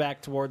he heads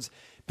back towards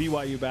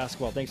BYU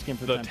basketball. Thanks again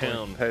for the time.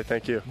 town. Hey,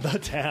 thank you. The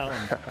town.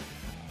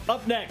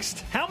 Up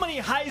next, how many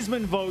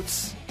Heisman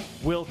votes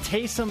will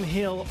Taysom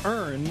Hill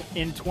earn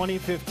in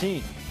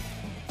 2015?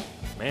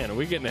 Man, are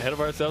we getting ahead of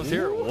ourselves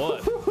here or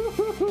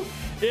what?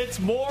 It's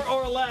more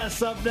or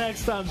less up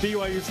next on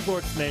BYU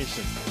Sports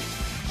Nation.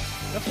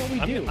 That's what we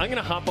do. I'm going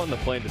to hop on the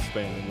plane to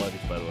Spain in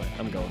luggage, by the way.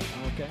 I'm going.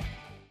 Okay.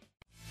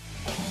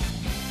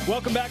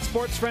 Welcome back,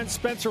 sports friends.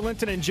 Spencer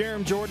Linton and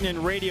Jarom Jordan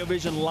in Radio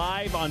Vision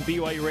live on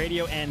BYU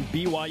Radio and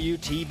BYU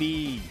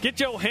TV.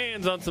 Get your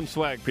hands on some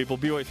swag, people.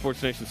 BYU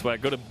Sports Nation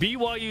swag. Go to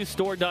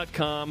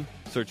BYUstore.com,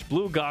 search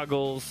Blue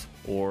Goggles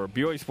or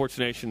BYU Sports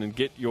Nation, and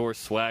get your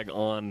swag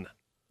on.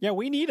 Yeah,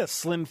 we need a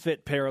slim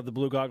fit pair of the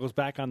Blue Goggles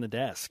back on the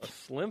desk. A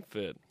slim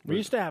fit. We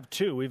used to have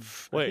two.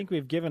 I think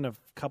we've given a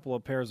couple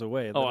of pairs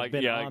away that have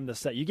been on the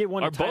set. You get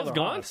one. Are to Tyler both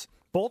gone? Haas.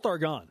 Both are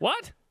gone.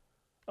 What?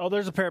 Oh,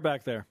 there's a pair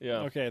back there. Yeah.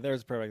 Okay,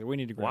 there's a pair back there. We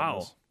need to grab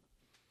those.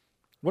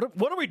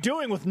 What are we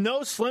doing with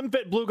no slim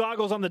fit Blue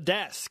Goggles on the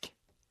desk?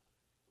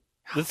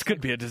 This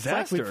could be a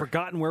disaster. It's like we've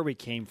forgotten where we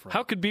came from.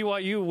 How could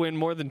BYU win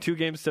more than 2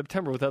 games in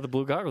September without the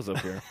Blue Goggles up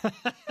here?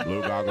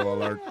 Blue Goggle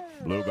alert.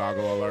 Blue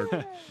Goggle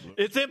alert.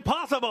 It's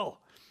impossible.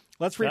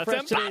 Let's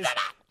refresh today's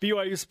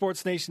BYU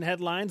Sports Nation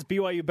headlines.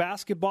 BYU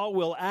basketball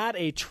will add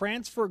a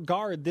transfer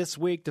guard this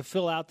week to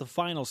fill out the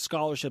final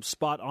scholarship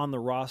spot on the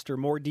roster.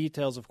 More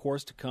details, of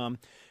course, to come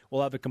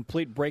We'll have a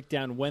complete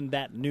breakdown when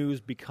that news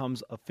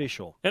becomes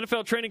official.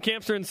 NFL training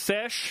camps are in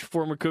sesh.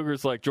 Former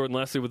Cougars like Jordan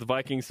Leslie with the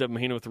Vikings, Stephen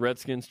Mahina with the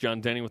Redskins, John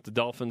Denny with the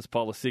Dolphins,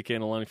 Paul Lasike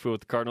and Alani Fu with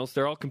the Cardinals.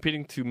 They're all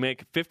competing to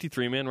make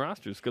 53-man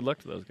rosters. Good luck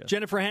to those guys.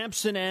 Jennifer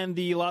Hampson and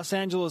the Los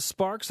Angeles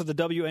Sparks of the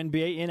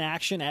WNBA in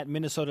action at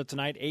Minnesota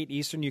tonight, 8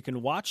 Eastern. You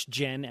can watch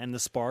Jen and the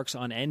Sparks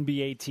on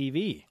NBA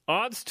TV.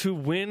 Odds to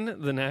win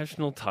the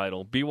national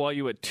title.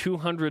 BYU at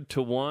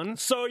 200-1.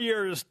 So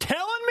you're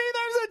telling me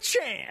there's a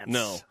chance?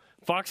 No.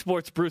 Fox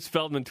Sports' Bruce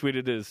Feldman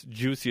tweeted his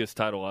juiciest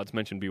title odds,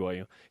 mentioned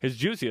BYU. His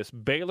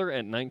juiciest, Baylor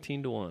at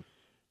 19-1.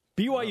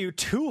 BYU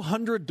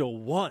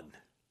 200-1.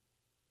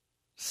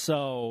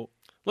 So,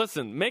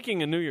 listen,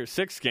 making a New Year's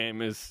Six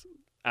game is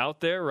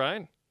out there,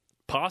 right?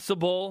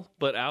 Possible,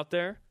 but out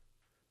there.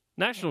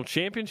 National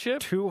championship?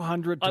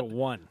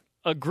 200-1.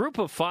 A group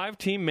of 5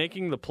 team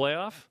making the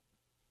playoff?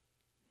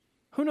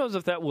 Who knows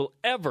if that will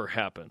ever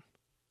happen?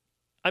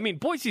 I mean,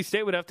 Boise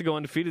State would have to go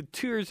undefeated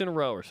 2 years in a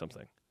row or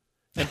something.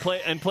 And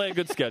play a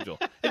good schedule.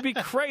 It'd be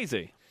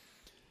crazy.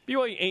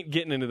 BYU ain't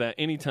getting into that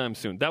anytime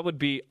soon. That would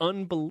be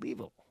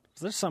unbelievable.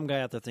 So there's some guy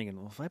out there thinking,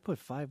 well, if I put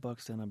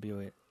 $5 down on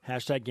BYU,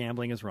 hashtag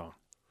gambling is wrong.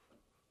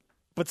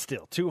 But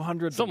still,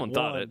 200. Someone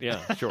thought it.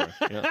 Yeah, sure.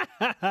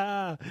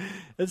 Yeah.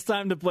 It's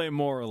time to play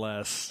More or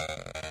Less.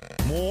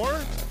 More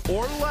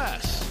or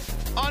Less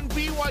on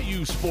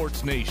BYU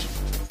Sports Nation.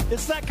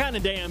 It's that kind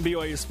of day on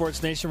BYU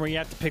Sports Nation where you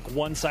have to pick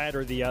one side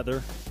or the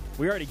other.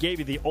 We already gave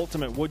you the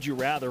ultimate would you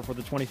rather for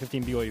the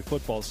 2015 BYU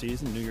football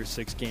season, New Year's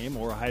Six game,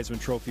 or a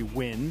Heisman Trophy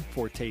win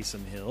for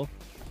Taysom Hill.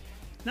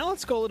 Now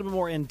let's go a little bit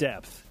more in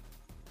depth.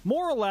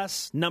 More or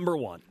less, number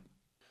one.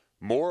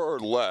 More or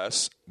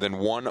less than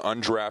one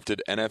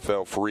undrafted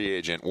NFL free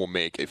agent will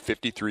make a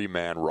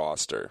 53-man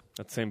roster.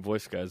 That same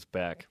voice guy's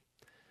back.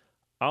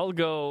 I'll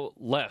go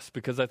less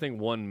because I think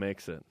one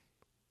makes it.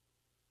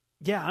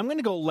 Yeah, I'm going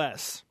to go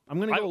less. I'm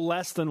going to go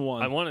less than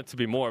one. I want it to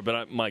be more,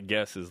 but my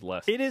guess is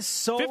less. It is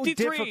so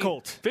 53,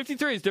 difficult.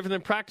 53 is different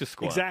than practice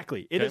squad.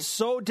 Exactly. It is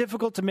so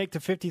difficult to make the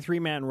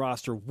 53-man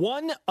roster.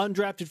 One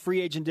undrafted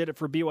free agent did it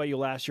for BYU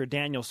last year,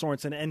 Daniel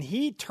Sorensen, and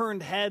he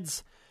turned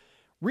heads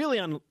really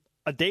on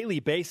a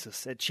daily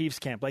basis at Chiefs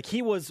camp. Like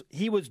he was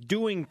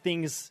doing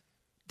things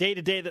day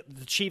to day that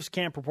the Chiefs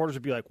camp reporters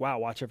would be like, wow,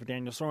 watch out for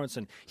Daniel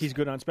Sorensen. He's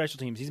good on special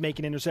teams. He's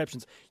making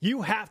interceptions.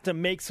 You have to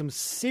make some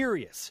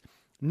serious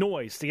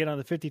noise to get on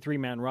the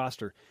 53-man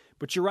roster.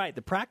 But you're right,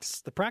 the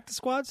practice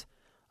squads,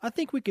 I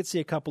think we could see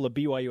a couple of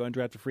BYU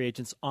undrafted free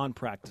agents on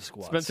practice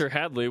squads. Spencer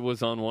Hadley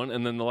was on one,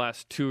 and then the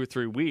last 2 or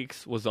 3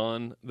 weeks was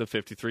on the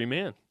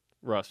 53-man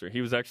roster. He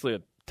was actually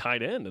a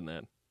tight end in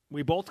that.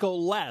 We both go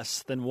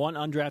less than one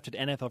undrafted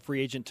NFL free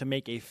agent to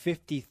make a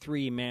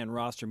 53-man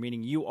roster,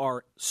 meaning you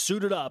are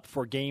suited up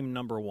for game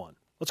number one.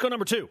 Let's go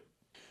number two.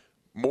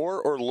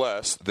 More or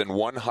less than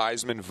one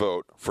Heisman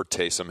vote for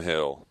Taysom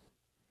Hill.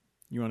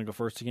 You want to go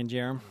first again,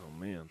 Jarom? Oh,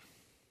 man.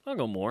 I'll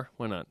go more.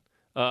 Why not?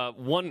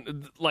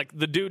 One, like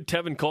the dude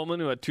Tevin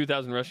Coleman, who had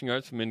 2,000 rushing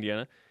yards from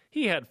Indiana,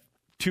 he had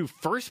 2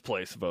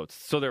 first-place votes.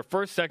 So they're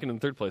first, second, and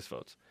third-place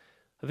votes.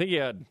 I think he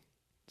had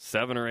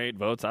 7 or 8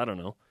 votes. I don't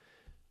know.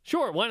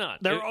 Sure, why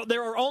not?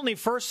 There are only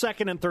first,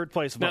 second, and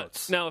third-place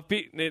votes. Now,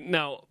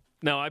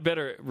 I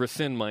better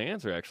rescind my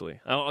answer,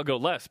 actually. I'll go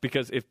less,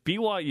 because if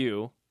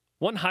BYU,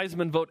 one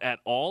Heisman vote at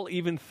all,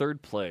 even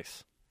third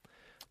place.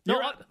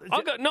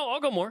 I'll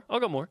go more.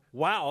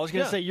 Wow, I was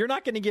going to say, you're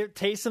not going to give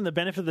Taysom the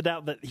benefit of the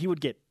doubt that he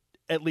would get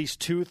at least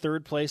 2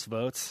 third-place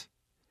votes?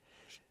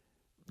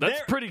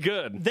 That's pretty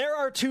good. There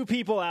are 2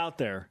 people out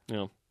there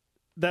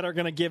that are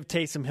going to give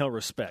Taysom Hill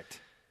respect.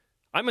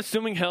 I'm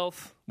assuming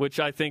health, which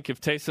I think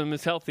if Taysom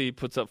is healthy, he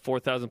puts up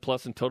 4,000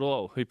 plus in total.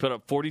 Oh, he put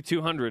up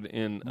 4,200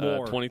 in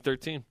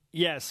 2013.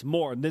 Yes,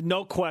 more.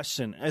 No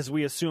question, as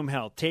we assume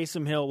health.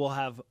 Taysom Hill will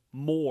have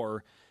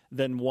more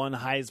than one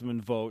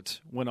Heisman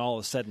vote when all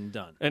is said and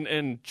done.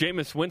 And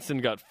Jameis Winston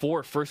got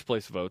 4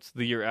 first-place votes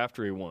the year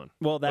after he won.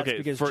 Well, that's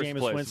because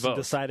Jameis Winston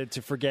decided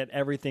to forget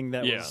everything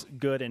that was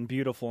good and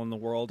beautiful in the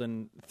world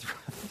and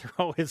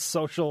throw his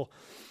social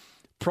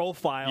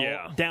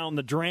profile down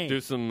the drain. Do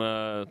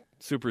some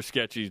super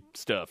sketchy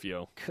stuff,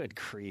 yo. Good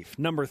grief.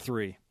 Number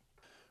 3.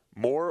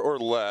 More or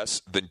less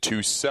than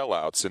 2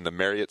 sellouts in the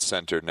Marriott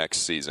Center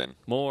next season.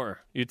 More.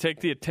 You take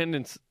the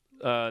attendance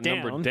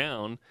number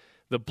down.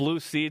 The blue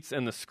seats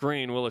and the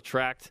screen will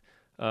attract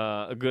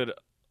a good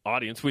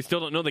audience. We still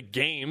don't know the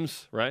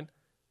games, right?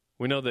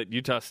 We know that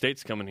Utah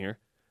State's coming here,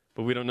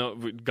 but we don't know.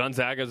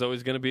 Gonzaga's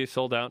always going to be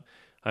sold out.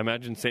 I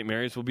imagine St.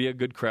 Mary's will be a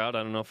good crowd.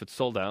 I don't know if it's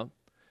sold out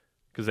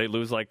because they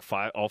lose like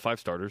all 5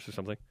 starters or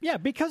something. Yeah,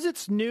 because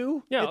it's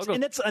new. Yeah,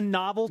 and it's a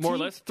novelty. More or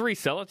less 3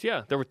 sellouts.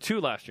 Yeah, there were 2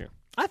 last year.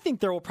 I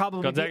think there will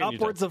probably be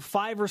upwards of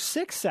 5 or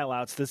 6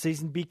 sellouts this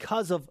season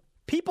because of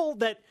people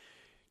that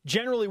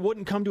generally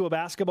wouldn't come to a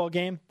basketball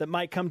game, that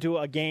might come to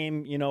a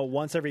game,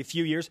 once every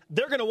few years,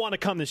 they're going to want to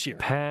come this year.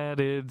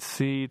 Padded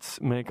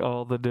seats make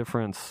all the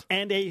difference.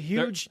 And a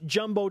huge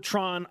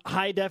Jumbotron,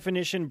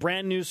 high-definition,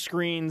 brand-new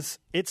screens.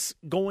 It's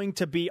going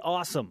to be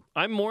awesome.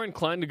 I'm more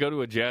inclined to go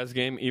to a Jazz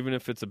game, even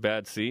if it's a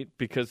bad seat,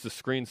 because the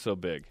screen's so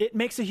big. It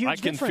makes a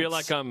huge difference. I can feel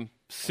like I'm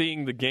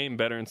seeing the game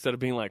better instead of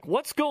being like,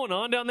 what's going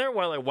on down there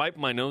while I wipe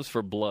my nose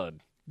for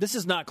blood? This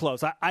is not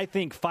close. I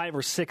think 5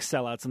 or 6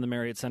 sellouts in the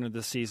Marriott Center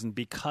this season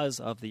because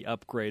of the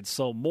upgrades.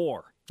 So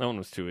more. That one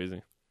was too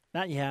easy.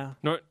 Yeah.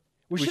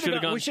 We should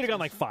have gone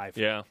like 5.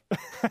 Yeah.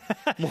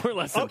 More or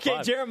less than 5.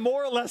 Okay, Jarom,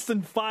 more or less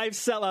than 5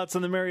 sellouts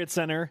in the Marriott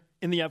Center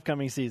in the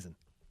upcoming season.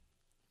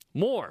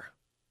 More.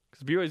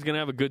 Because BYU's going to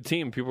have a good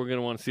team. People are going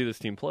to want to see this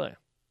team play.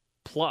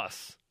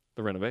 Plus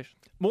the renovation.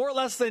 More or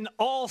less than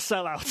all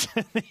sellouts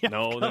in the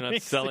No, they're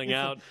not selling season.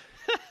 out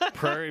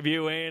Prairie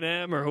View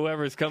A&M or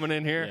whoever's coming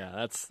in here.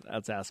 Yeah,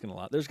 that's asking a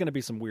lot. There's going to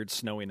be some weird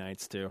snowy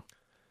nights, too.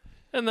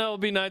 And there'll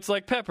be nights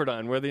like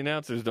Pepperdine where the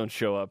announcers don't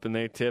show up and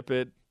they tip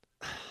at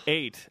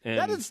 8. And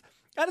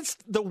That is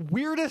the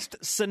weirdest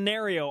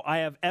scenario I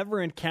have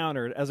ever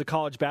encountered as a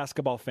college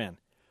basketball fan.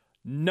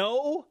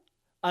 No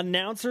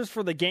announcers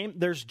for the game.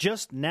 There's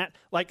just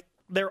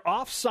they're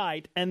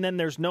off-site and then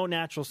there's no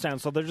natural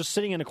sound, so they're just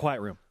sitting in a quiet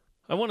room.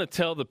 I want to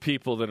tell the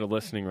people that are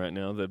listening right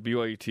now that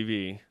BYU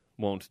TV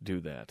won't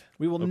do that.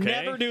 We will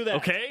never do that.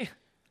 Okay?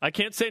 I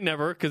can't say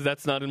never because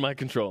that's not in my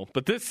control.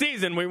 But this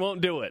season, we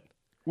won't do it.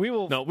 We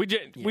will. No, we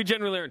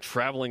generally aren't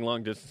traveling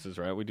long distances,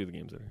 right? We do the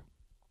games there.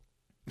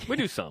 We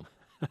do some.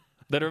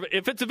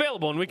 If it's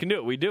available and we can do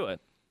it, we do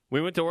it.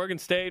 We went to Oregon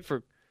State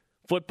for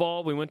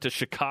football. We went to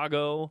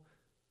Chicago,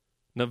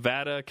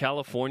 Nevada,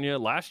 California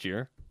last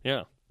year.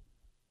 Yeah.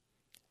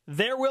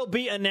 There will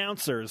be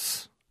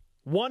announcers,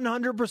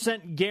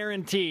 100%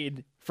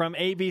 guaranteed, from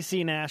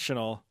ABC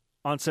National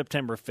on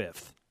September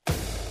 5th.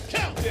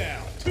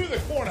 Countdown to the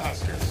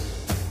Cornhuskers.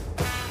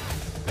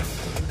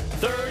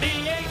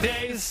 38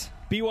 days.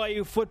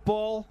 BYU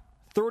football,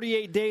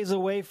 38 days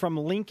away from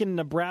Lincoln,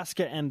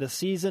 Nebraska, and the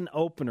season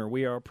opener.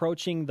 We are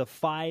approaching the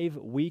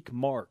 5-week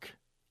mark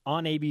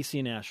on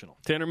ABC National.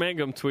 Tanner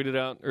Mangum tweeted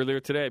out earlier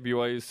today,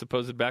 BYU's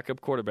supposed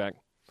backup quarterback.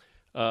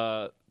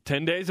 10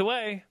 days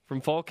away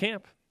from fall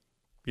camp.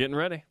 Getting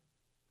ready.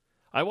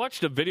 I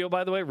watched a video,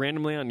 by the way,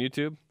 randomly on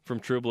YouTube from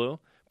True Blue,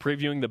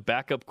 previewing the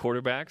backup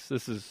quarterbacks.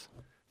 This is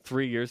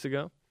 3 years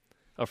ago.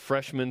 A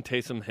freshman,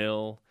 Taysom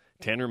Hill.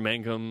 Tanner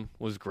Mangum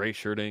was gray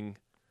shirting.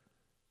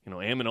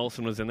 Ammon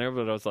Olsen was in there,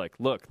 but I was like,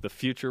 look, the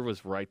future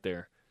was right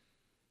there.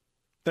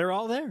 They're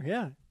all there,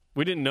 yeah.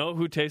 We didn't know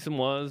who Taysom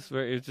was.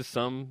 It was just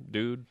some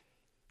dude.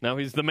 Now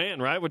he's the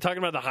man, right? We're talking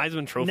about the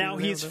Heisman Trophy. Now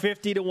he's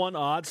 50-1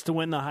 odds to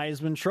win the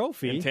Heisman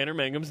Trophy. And Tanner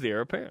Mangum's the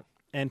heir apparent.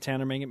 And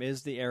Tanner Mangum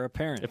is the heir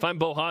apparent. If I'm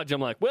Bo Hodge,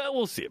 I'm like, well,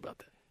 we'll see about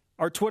that.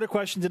 Our Twitter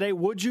question today,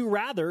 would you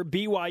rather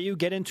BYU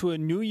get into a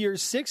New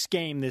Year's Six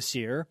game this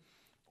year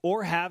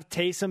or have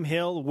Taysom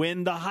Hill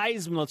win the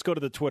Heisman? Let's go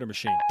to the Twitter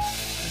machine.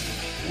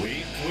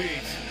 Tweet.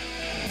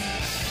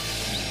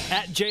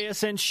 At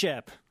JSN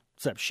Shep.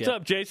 What's up, Shep? What's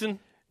up, Jason?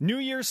 New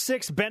Year's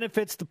Six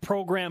benefits the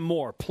program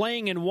more.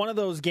 Playing in one of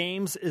those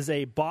games is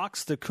a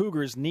box the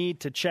Cougars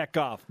need to check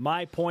off.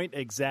 My point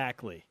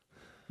exactly.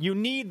 You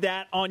need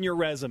that on your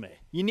resume.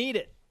 You need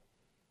it.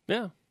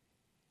 Yeah.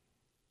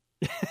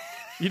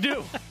 You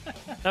do.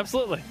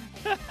 Absolutely.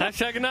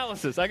 Hashtag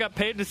analysis. I got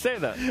paid to say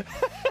that.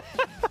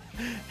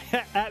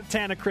 At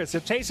Tana Chris,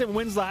 if Taysom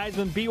wins the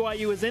Heisman,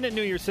 BYU is in a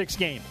New Year's Six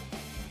game.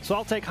 So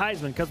I'll take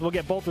Heisman because we'll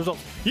get both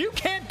results. You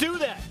can't do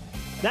that.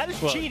 That is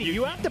cheating.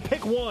 You have to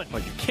pick one.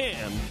 Well, you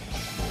can.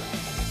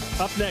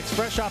 Up next,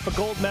 fresh off a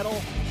gold medal,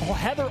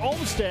 Heather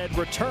Olmstead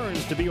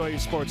returns to BYU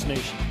Sports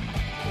Nation.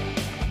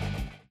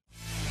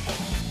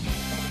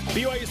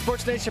 BYU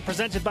Sports Nation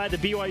presented by the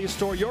BYU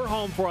Store, your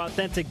home for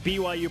authentic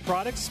BYU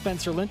products.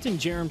 Spencer Linton,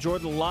 Jarom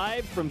Jordan,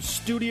 live from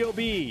Studio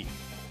B.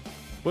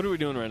 What are we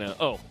doing right now?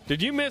 Oh,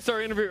 did you miss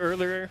our interview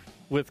earlier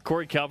with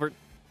Corey Calvert?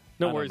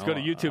 No worries. Go to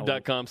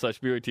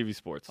youtube.com/BYUTV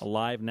Sports. A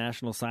live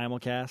national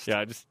simulcast?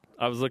 Yeah,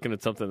 I was looking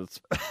at something that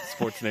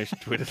Sports Nation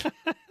tweeted.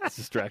 I was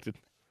distracted.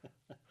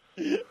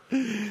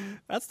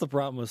 That's the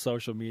problem with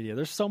social media.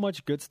 There's so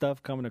much good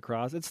stuff coming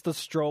across. It's the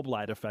strobe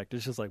light effect.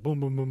 It's just like boom,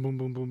 boom, boom, boom,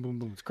 boom, boom, boom,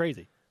 boom. It's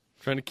crazy.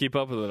 Trying to keep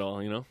up with it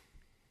all,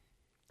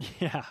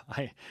 Yeah,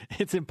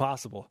 it's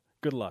impossible.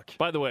 Good luck.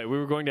 By the way, we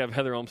were going to have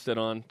Heather Olmstead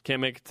on. Can't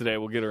make it today.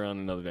 We'll get her on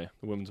another day,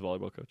 the women's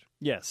volleyball coach.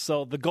 Yes,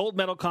 so the gold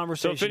medal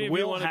conversation will So if any of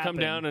you want to happen.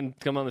 come down and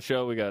come on the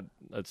show, we got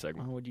that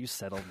segment. Oh, would you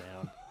settle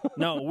down?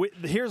 No,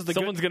 here's the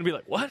Someone's going to be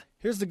like, what?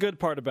 Here's the good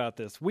part about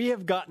this. We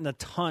have gotten a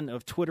ton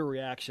of Twitter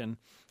reaction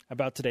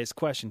about today's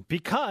question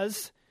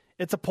because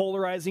it's a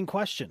polarizing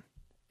question.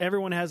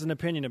 Everyone has an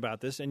opinion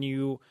about this, and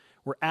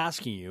we're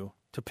asking you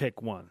to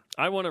pick one.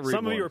 I want to read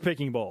Some one. of you are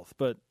picking both,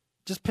 but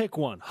just pick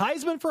one.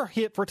 Heisman for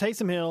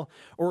Taysom Hill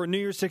or a New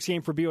Year's Six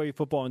game for BYU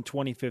football in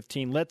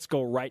 2015. Let's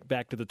go right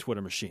back to the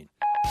Twitter machine.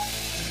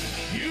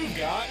 You've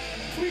got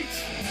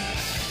tweets.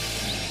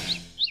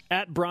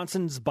 At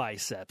Bronson's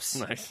Biceps.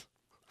 Nice.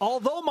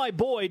 Although my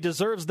boy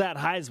deserves that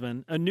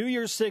Heisman, a New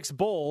Year's Six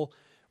bowl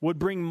would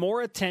bring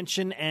more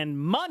attention and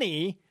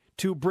money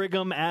to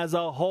Brigham as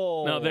a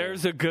whole. Now,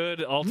 there's a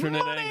good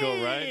alternate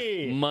angle,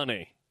 right?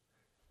 Money.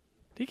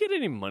 Do you get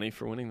any money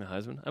for winning the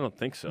Heisman? I don't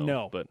think so.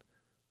 No. But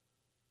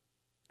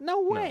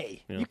no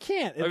way. No, yeah. You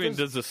can't. I mean,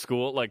 does the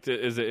school, like,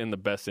 is it in the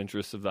best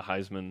interest of the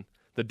Heisman,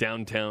 the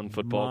downtown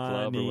football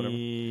club or whatever?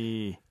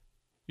 You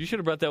should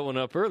have brought that one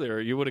up earlier.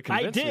 You would have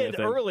convinced me. I did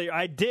earlier.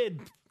 I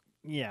did.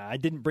 Yeah, I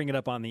didn't bring it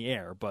up on the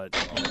air, but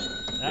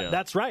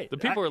that's right. The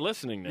people are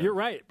listening now. You're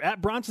right.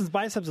 At Bronson's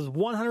Biceps is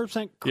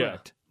 100%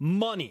 correct. Yeah.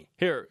 Money.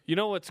 Here, you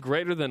know what's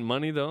greater than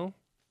money, though?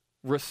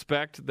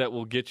 Respect that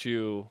will get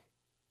you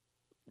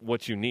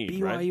what you need,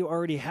 BYU right?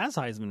 already has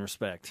Heisman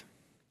respect.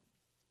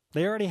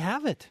 They already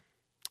have it.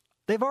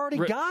 They've already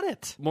got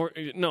it.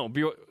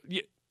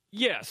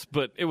 Yes,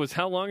 but it was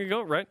how long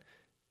ago, right?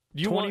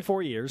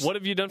 24 years. What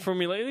have you done for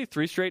me lately?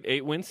 3 straight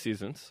 8-win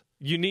seasons.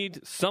 You need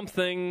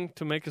something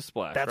to make a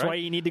splash. That's right? why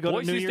you need to go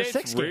to New Year's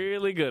Six game.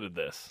 Really good at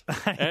this.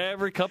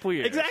 Every couple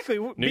years. Exactly.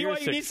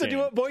 BYU needs to do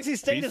what Boise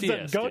State has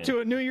done. Go to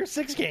a New Year's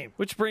Six game.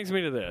 Which brings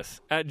me to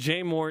this. At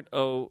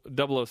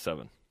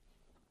JMort007.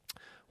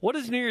 What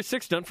has New Year's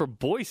Six done for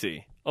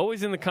Boise?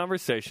 Always in the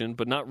conversation,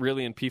 but not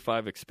really in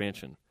P5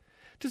 expansion.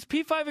 Does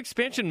P5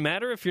 expansion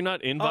matter if you're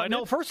not invited?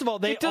 No, first of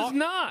all, it does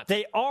not.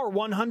 They are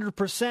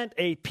 100%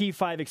 a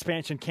P5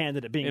 expansion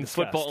candidate being discussed.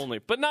 In football only,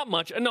 but not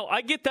much. No,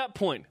 I get that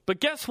point. But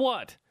guess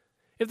what?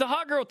 If the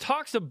hot girl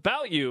talks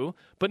about you,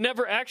 but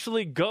never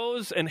actually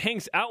goes and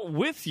hangs out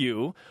with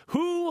you,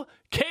 who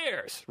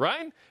cares,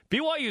 right?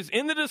 BYU's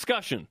in the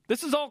discussion.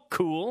 This is all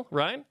cool,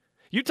 right?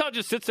 Utah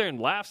just sits there and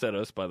laughs at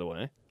us, by the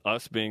way,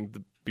 us being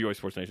the BYU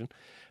Sports Nation,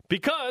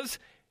 because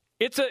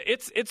it's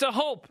a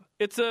hope.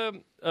 It's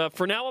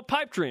for now a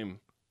pipe dream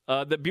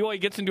that BYU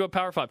gets into a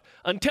Power 5.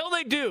 Until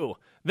they do,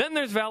 then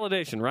there's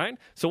validation, right?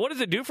 So what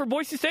does it do for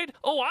Boise State?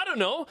 Oh, I don't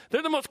know.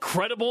 They're the most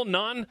credible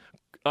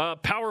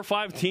Power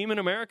 5 team in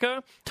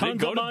America. Tons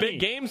they go of to money. big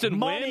games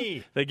and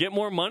win. They get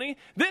more money.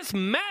 This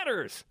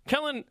matters.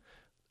 Kellen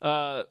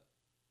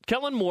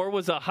Moore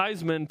was a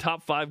Heisman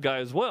top 5 guy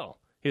as well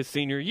his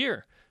senior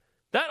year.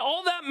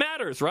 All that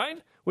matters,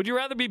 right? Would you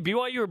rather be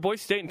BYU or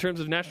Boise State in terms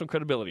of national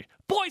credibility?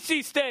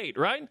 Boise State,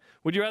 right?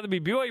 Would you rather be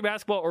BYU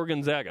basketball or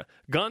Gonzaga?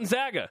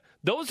 Gonzaga.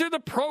 Those are the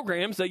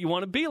programs that you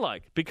want to be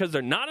like because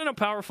they're not in a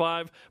Power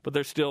 5, but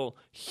they're still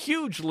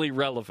hugely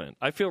relevant.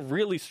 I feel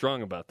really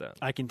strong about that.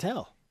 I can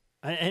tell.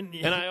 And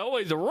I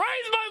always raise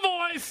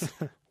my voice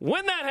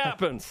when that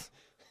happens.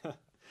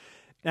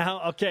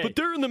 Now, okay. But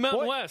they're in the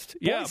Mountain West.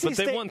 Yeah, but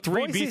they won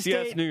 3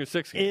 BCS New Year's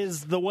Six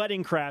games. Is the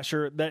wedding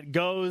crasher that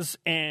goes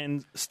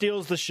and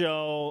steals the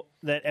show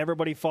that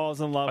everybody falls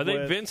in love with.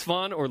 Are they Vince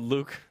Vaughn or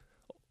Luke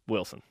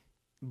Wilson?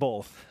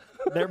 Both.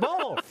 They're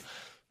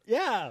both.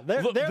 Yeah,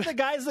 they're the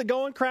guys that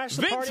go and crash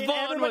the party,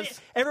 and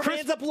everybody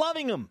ends up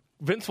loving them.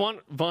 Vince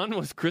Vaughn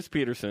was Chris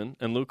Peterson,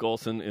 and Luke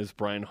Olson is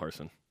Brian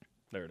Harsin.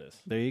 There it is.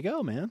 There you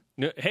go, man.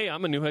 Hey,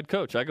 I'm a new head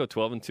coach. I go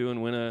 12-2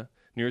 and win a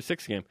New Year's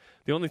Six game.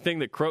 The only thing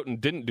that Croton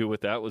didn't do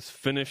with that was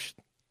finish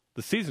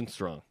the season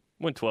strong.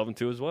 Went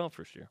 12-2 as well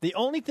first year. The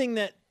only thing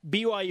that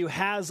BYU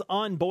has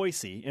on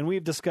Boise, and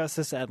we've discussed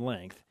this at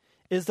length,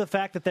 is the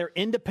fact that they're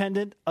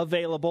independent,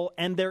 available,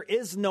 and there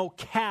is no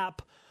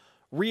cap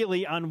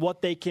really on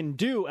what they can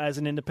do as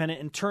an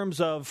independent in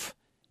terms of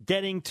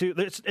getting to.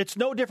 It's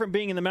no different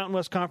being in the Mountain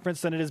West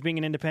Conference than it is being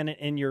an independent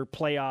in your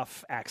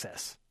playoff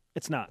access.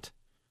 It's not.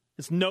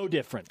 It's no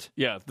different.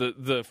 Yeah, the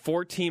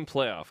 4-team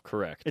playoff,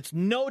 correct. It's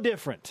no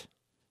different.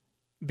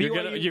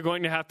 You're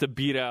going to have to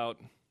beat out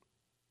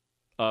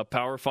a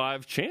Power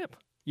 5 champ.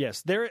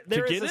 Yes, there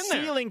is a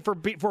ceiling for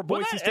Boise State. Will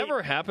that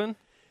ever happen?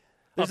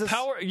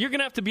 You're going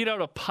to have to beat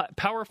out a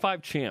Power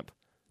 5 champ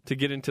to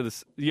get into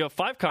this. You have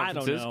 5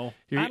 conferences. I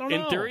don't know.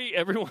 In theory,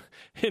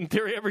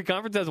 every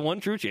conference has one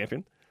true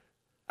champion.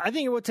 I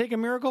think it would take a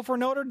miracle for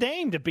Notre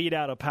Dame to beat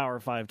out a Power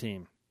 5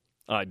 team.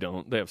 I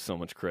don't. They have so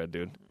much cred,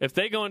 dude. If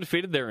they go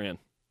undefeated, they're in.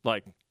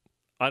 Like,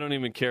 I don't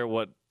even care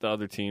what the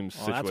other team's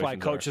situations that's why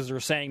coaches are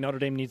saying Notre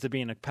Dame needs to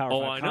be in a Power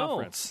 5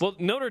 conference. Well,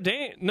 Notre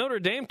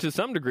Dame, to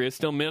some degree, is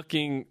still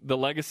milking the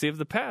legacy of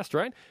the past,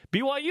 right?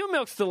 BYU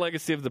milks the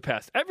legacy of the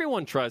past.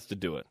 Everyone tries to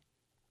do it.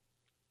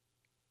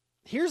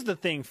 Here's the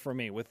thing for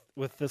me with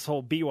this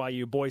whole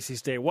BYU Boise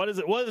State. What is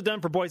it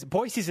done for Boise?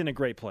 Boise's in a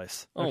great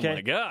place. Okay? Oh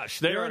my gosh,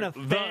 they're in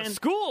a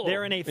school.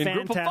 They're in a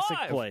fantastic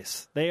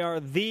place. They are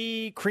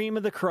the cream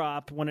of the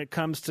crop when it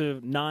comes to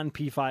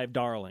non-P5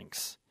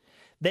 darlings.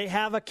 They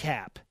have a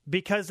cap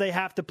because they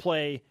have to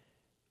play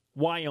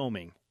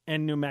Wyoming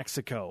and New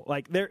Mexico.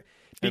 Like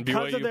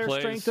because of their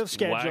strength of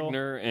schedule.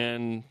 Wagner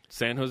and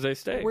San Jose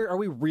State. Are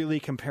we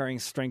really comparing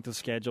strength of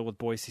schedule with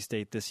Boise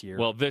State this year?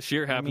 Well, this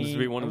year happens to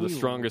be one of the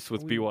strongest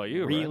with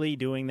BYU. Really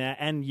doing that,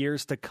 and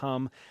years to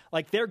come.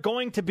 Like they're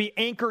going to be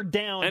anchored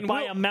down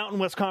by a Mountain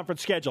West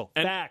Conference schedule.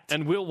 Fact.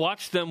 And we'll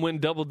watch them win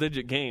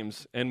double-digit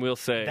games, and we'll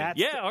say,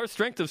 our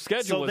strength of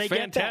schedule was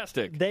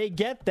fantastic. They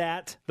get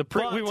that.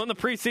 We won the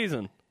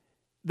preseason.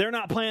 They're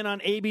not playing on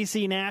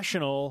ABC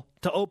National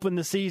to open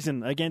the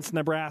season against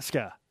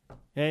Nebraska.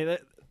 Okay,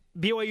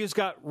 BYU's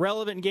got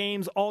relevant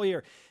games all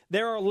year.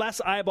 There are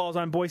less eyeballs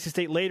on Boise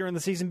State later in the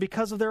season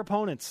because of their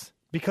opponents.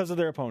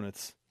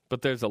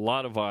 But there's a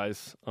lot of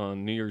eyes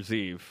on New Year's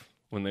Eve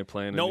when they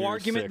play in No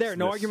argument there.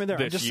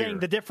 I'm just saying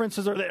the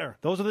differences are there.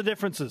 Those are the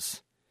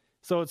differences.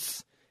 So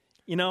it's,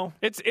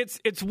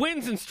 It's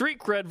wins and street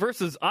cred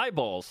versus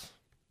eyeballs,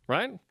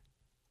 right?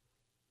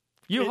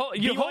 You hope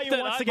that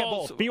wants to get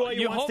both.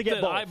 BYU wants to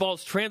get both.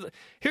 Eyeballs translate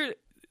here,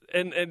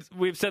 and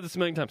we've said this a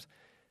million times.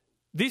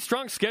 These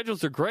strong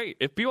schedules are great.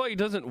 If BYU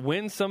doesn't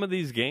win some of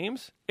these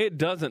games, it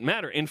doesn't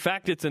matter. In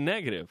fact, it's a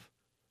negative.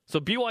 So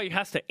BYU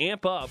has to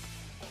amp up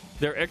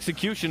their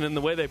execution in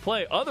the way they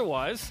play.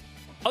 Otherwise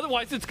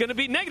it's going to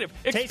be negative.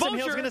 Taysom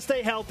Hill's going to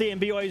stay healthy,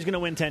 and BYU's going to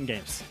win 10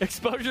 games.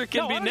 Exposure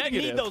can be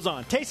negative. Need those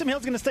on. Taysom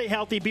Hill's going to stay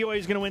healthy.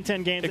 BYU's going to win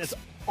 10 games. It's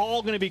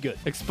all going to be good.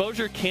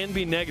 Exposure can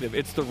be negative.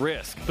 It's the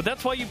risk. But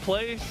that's why you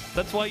play.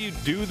 That's why you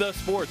do the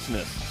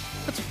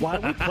sportsness. That's why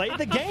we play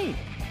the game.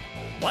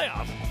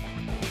 Playoff.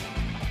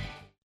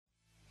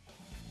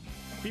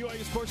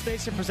 BYU Sports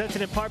Nation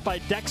presented in part by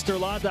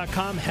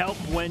DexterLaw.com. Help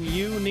when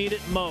you need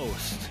it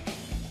most.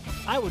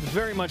 I would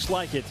very much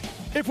like it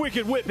if we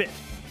could whip it.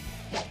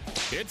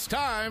 It's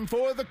time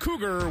for the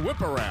Cougar Whip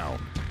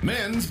Around.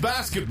 Men's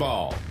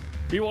basketball.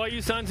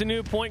 BYU signs a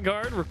new point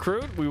guard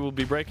recruit. We will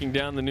be breaking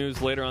down the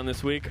news later on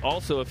this week.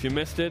 Also, if you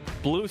missed it,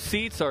 blue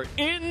seats are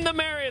in the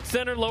Marriott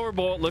Center lower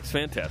bowl. It looks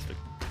fantastic.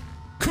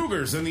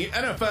 Cougars in the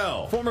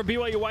NFL. Former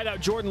BYU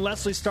wideout Jordan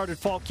Leslie started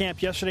fall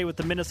camp yesterday with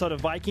the Minnesota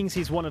Vikings.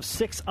 He's one of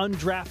 6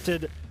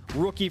 undrafted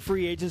rookie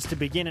free agents to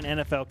begin an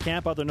NFL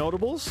camp. Other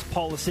notables,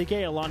 Paul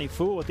Lasike, Alani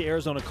Fua with the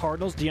Arizona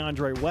Cardinals,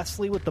 DeAndre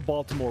Wesley with the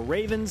Baltimore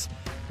Ravens,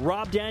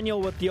 Rob Daniel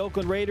with the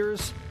Oakland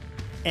Raiders,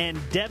 and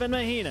Devin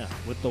Mahina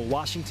with the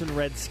Washington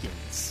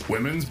Redskins.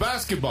 Women's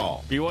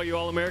basketball. BYU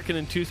All-American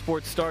and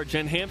two-sports star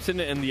Jen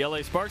Hampson and the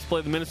LA Sparks play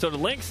the Minnesota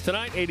Lynx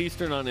tonight, 8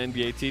 Eastern on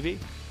NBA TV.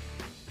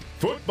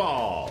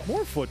 Football.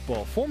 More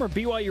football. Former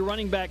BYU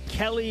running back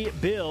Kelly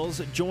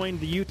Bills joined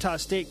the Utah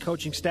State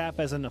coaching staff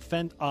as an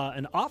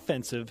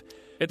offensive.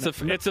 It's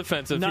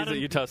offensive. He's at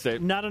Utah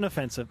State. Not an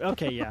offensive.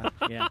 Okay,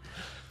 yeah.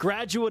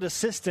 Graduate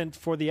assistant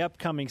for the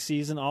upcoming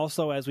season.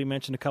 Also, as we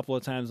mentioned a couple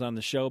of times on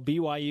the show,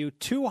 BYU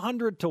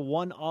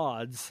 200-1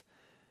 odds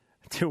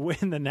to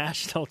win the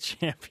national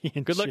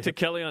championship. Good luck to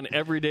Kelly on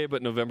every day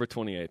but November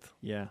 28th.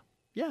 Yeah,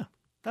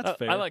 that's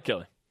fair. I like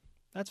Kelly.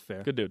 That's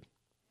fair. Good dude.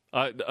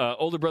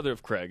 Older brother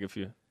of Craig,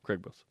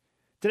 Craig Bills.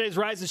 Today's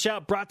Rise and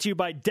Shout brought to you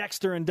by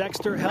Dexter and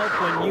Dexter. Help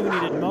when you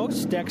need it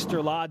most.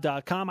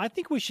 DexterLaw.com. I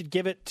think we should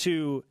give it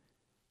to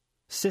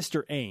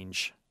Sister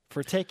Ainge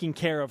for taking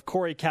care of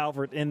Corey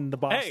Calvert in the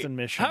Boston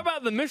Mission. How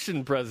about the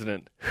mission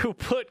president who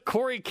put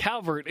Corey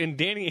Calvert in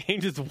Danny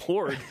Ainge's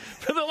ward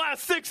for the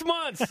last 6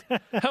 months?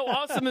 How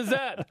awesome is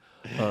that?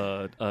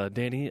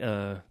 Danny,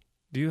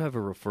 do you have a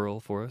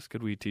referral for us?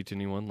 Could we teach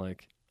anyone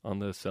on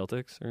the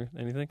Celtics or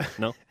anything?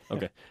 No?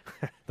 Okay.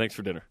 Thanks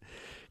for dinner.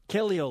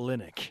 Kelly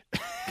Olynyk.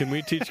 Can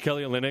we teach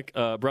Kelly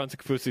Olynyk? Bronson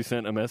Kafusi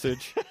sent a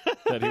message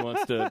that he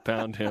wants to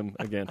pound him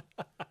again.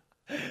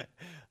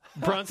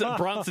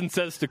 Bronson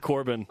says to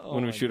Corbin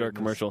when we shoot our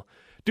commercial,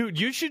 dude,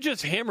 you should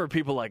just hammer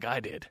people like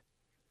I did.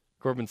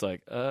 Corbin's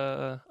like,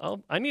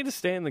 I need to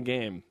stay in the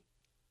game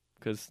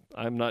because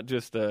I'm not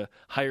just a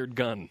hired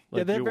gun.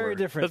 They're very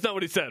different. That's not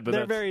what he said, but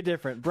they're very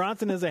different.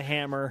 Bronson is a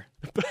hammer.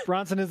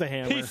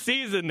 He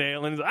sees a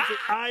nail and he's like,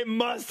 I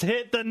must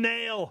hit the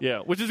nail. Yeah,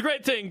 which is a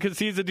great thing because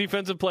he's a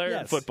defensive player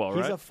in football,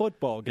 right? He's a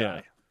football guy.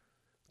 Yeah.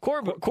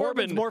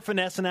 Corbin's more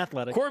finesse and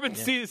athletic. Corbin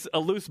sees a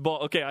loose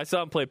ball. Okay, I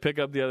saw him play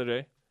pickup the other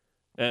day,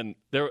 and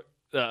there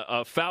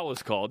a foul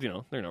was called. There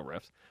are no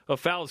refs. A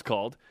foul is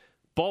called.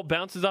 Ball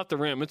bounces off the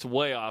rim. It's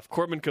way off.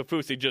 Corbin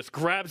Kafusi just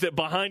grabs it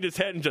behind his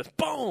head and just,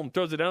 boom,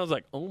 throws it down. I was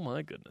like, oh,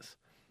 my goodness.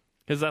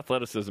 His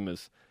athleticism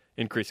is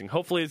increasing.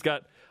 Hopefully he's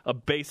got a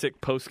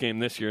basic post-game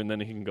this year, and then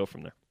he can go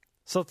from there.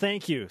 So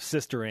thank you,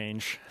 Sister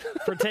Ainge,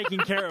 for taking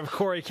care of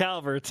Corey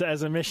Calvert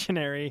as a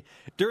missionary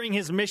during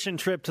his mission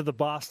trip to the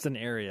Boston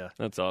area.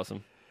 That's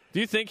awesome. Do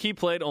you think he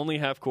played only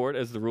half court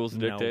as the rules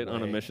dictate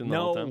on a mission the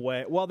whole time? No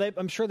way. Well,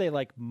 I'm sure they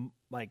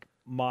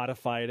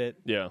modified it.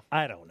 Yeah.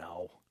 I don't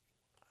know.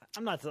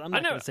 I'm not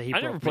going to say he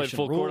broke I never played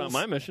full rules. court on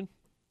my mission.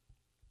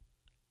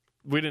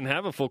 We didn't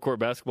have a full court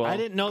basketball. I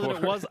didn't know that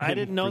it was. I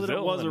didn't know that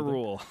it was a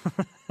rule.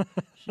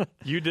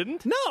 You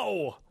didn't?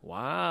 No.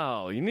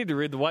 Wow. You need to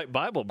read the White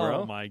Bible,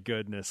 bro. Oh my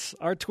goodness.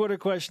 Our Twitter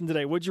question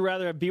today: would you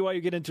rather have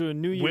BYU get into a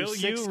New Year's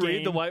 6 game? Will you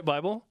read the White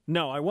Bible?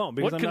 No, I won't.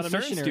 Because what I'm not a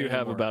missionary concerns do you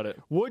have anymore. about it?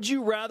 Would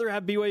you rather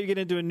have BYU get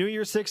into a New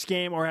Year's 6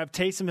 game or have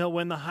Taysom Hill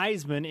win the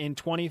Heisman in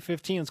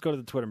 2015? Let's go to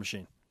the Twitter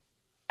machine.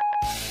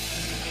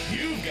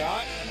 You've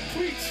got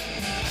tweets.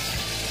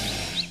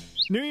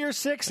 New Year's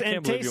 6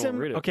 and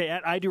Taysom. Okay,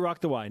 at I Do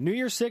Rock the Y. New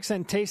Year's 6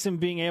 and Taysom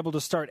being able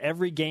to start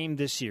every game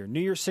this year.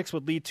 New Year's 6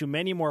 would lead to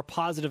many more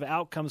positive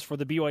outcomes for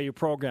the BYU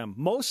program,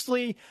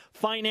 mostly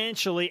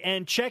financially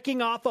and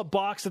checking off a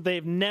box that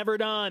they've never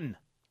done.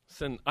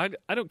 Listen, I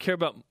don't care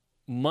about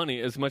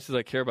money as much as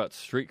I care about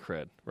street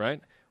cred,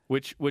 right?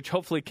 Which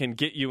hopefully can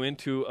get you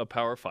into a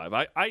Power 5.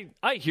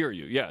 I hear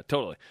you. Yeah,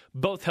 totally.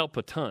 Both help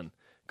a ton.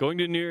 going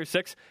to New Year's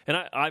Six, and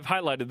I've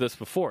highlighted this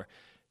before.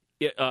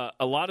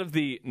 A lot of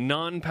the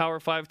non-Power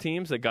 5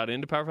 teams that got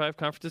into Power 5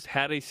 conferences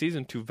had a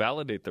season to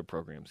validate their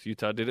programs.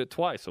 Utah did it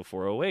twice, so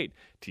 408.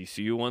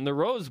 TCU won the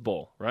Rose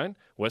Bowl, right?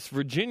 West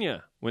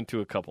Virginia went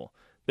to a couple.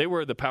 They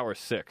were the Power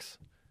 6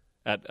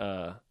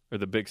 or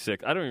the Big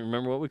Six. I don't even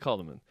remember what we called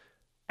them.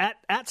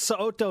 At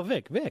Saoto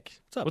Vic. Vic,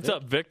 what's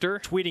up, Victor?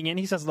 Tweeting in,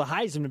 he says the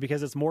Heisman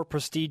because it's more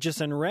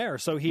prestigious and rare.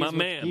 So he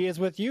is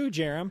with you,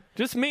 Jarom.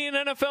 Just me and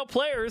NFL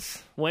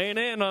players weighing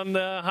in on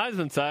the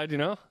Heisman side, you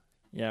know.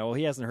 Yeah, well,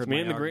 he hasn't heard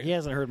he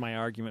hasn't heard my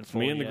argument for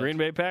me and the Green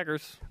Bay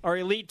Packers. Our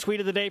elite tweet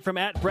of the day from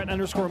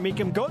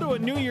 @Brett_Meekum. Go to a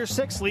New Year's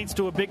Six leads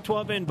to a Big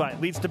 12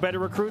 invite, leads to better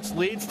recruits,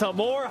 leads to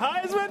more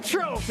Heisman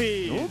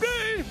trophies.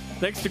 Okay.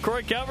 Thanks to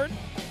Corey Calvert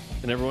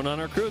and everyone on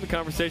our crew. The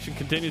conversation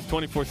continues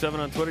 24/7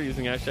 on Twitter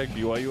using hashtag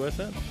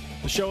BYUSN.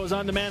 The show is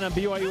on demand on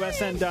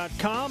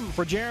BYUSN.com.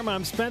 For Jarom,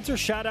 I'm Spencer.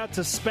 Shout out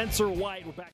to Spencer White. We're back.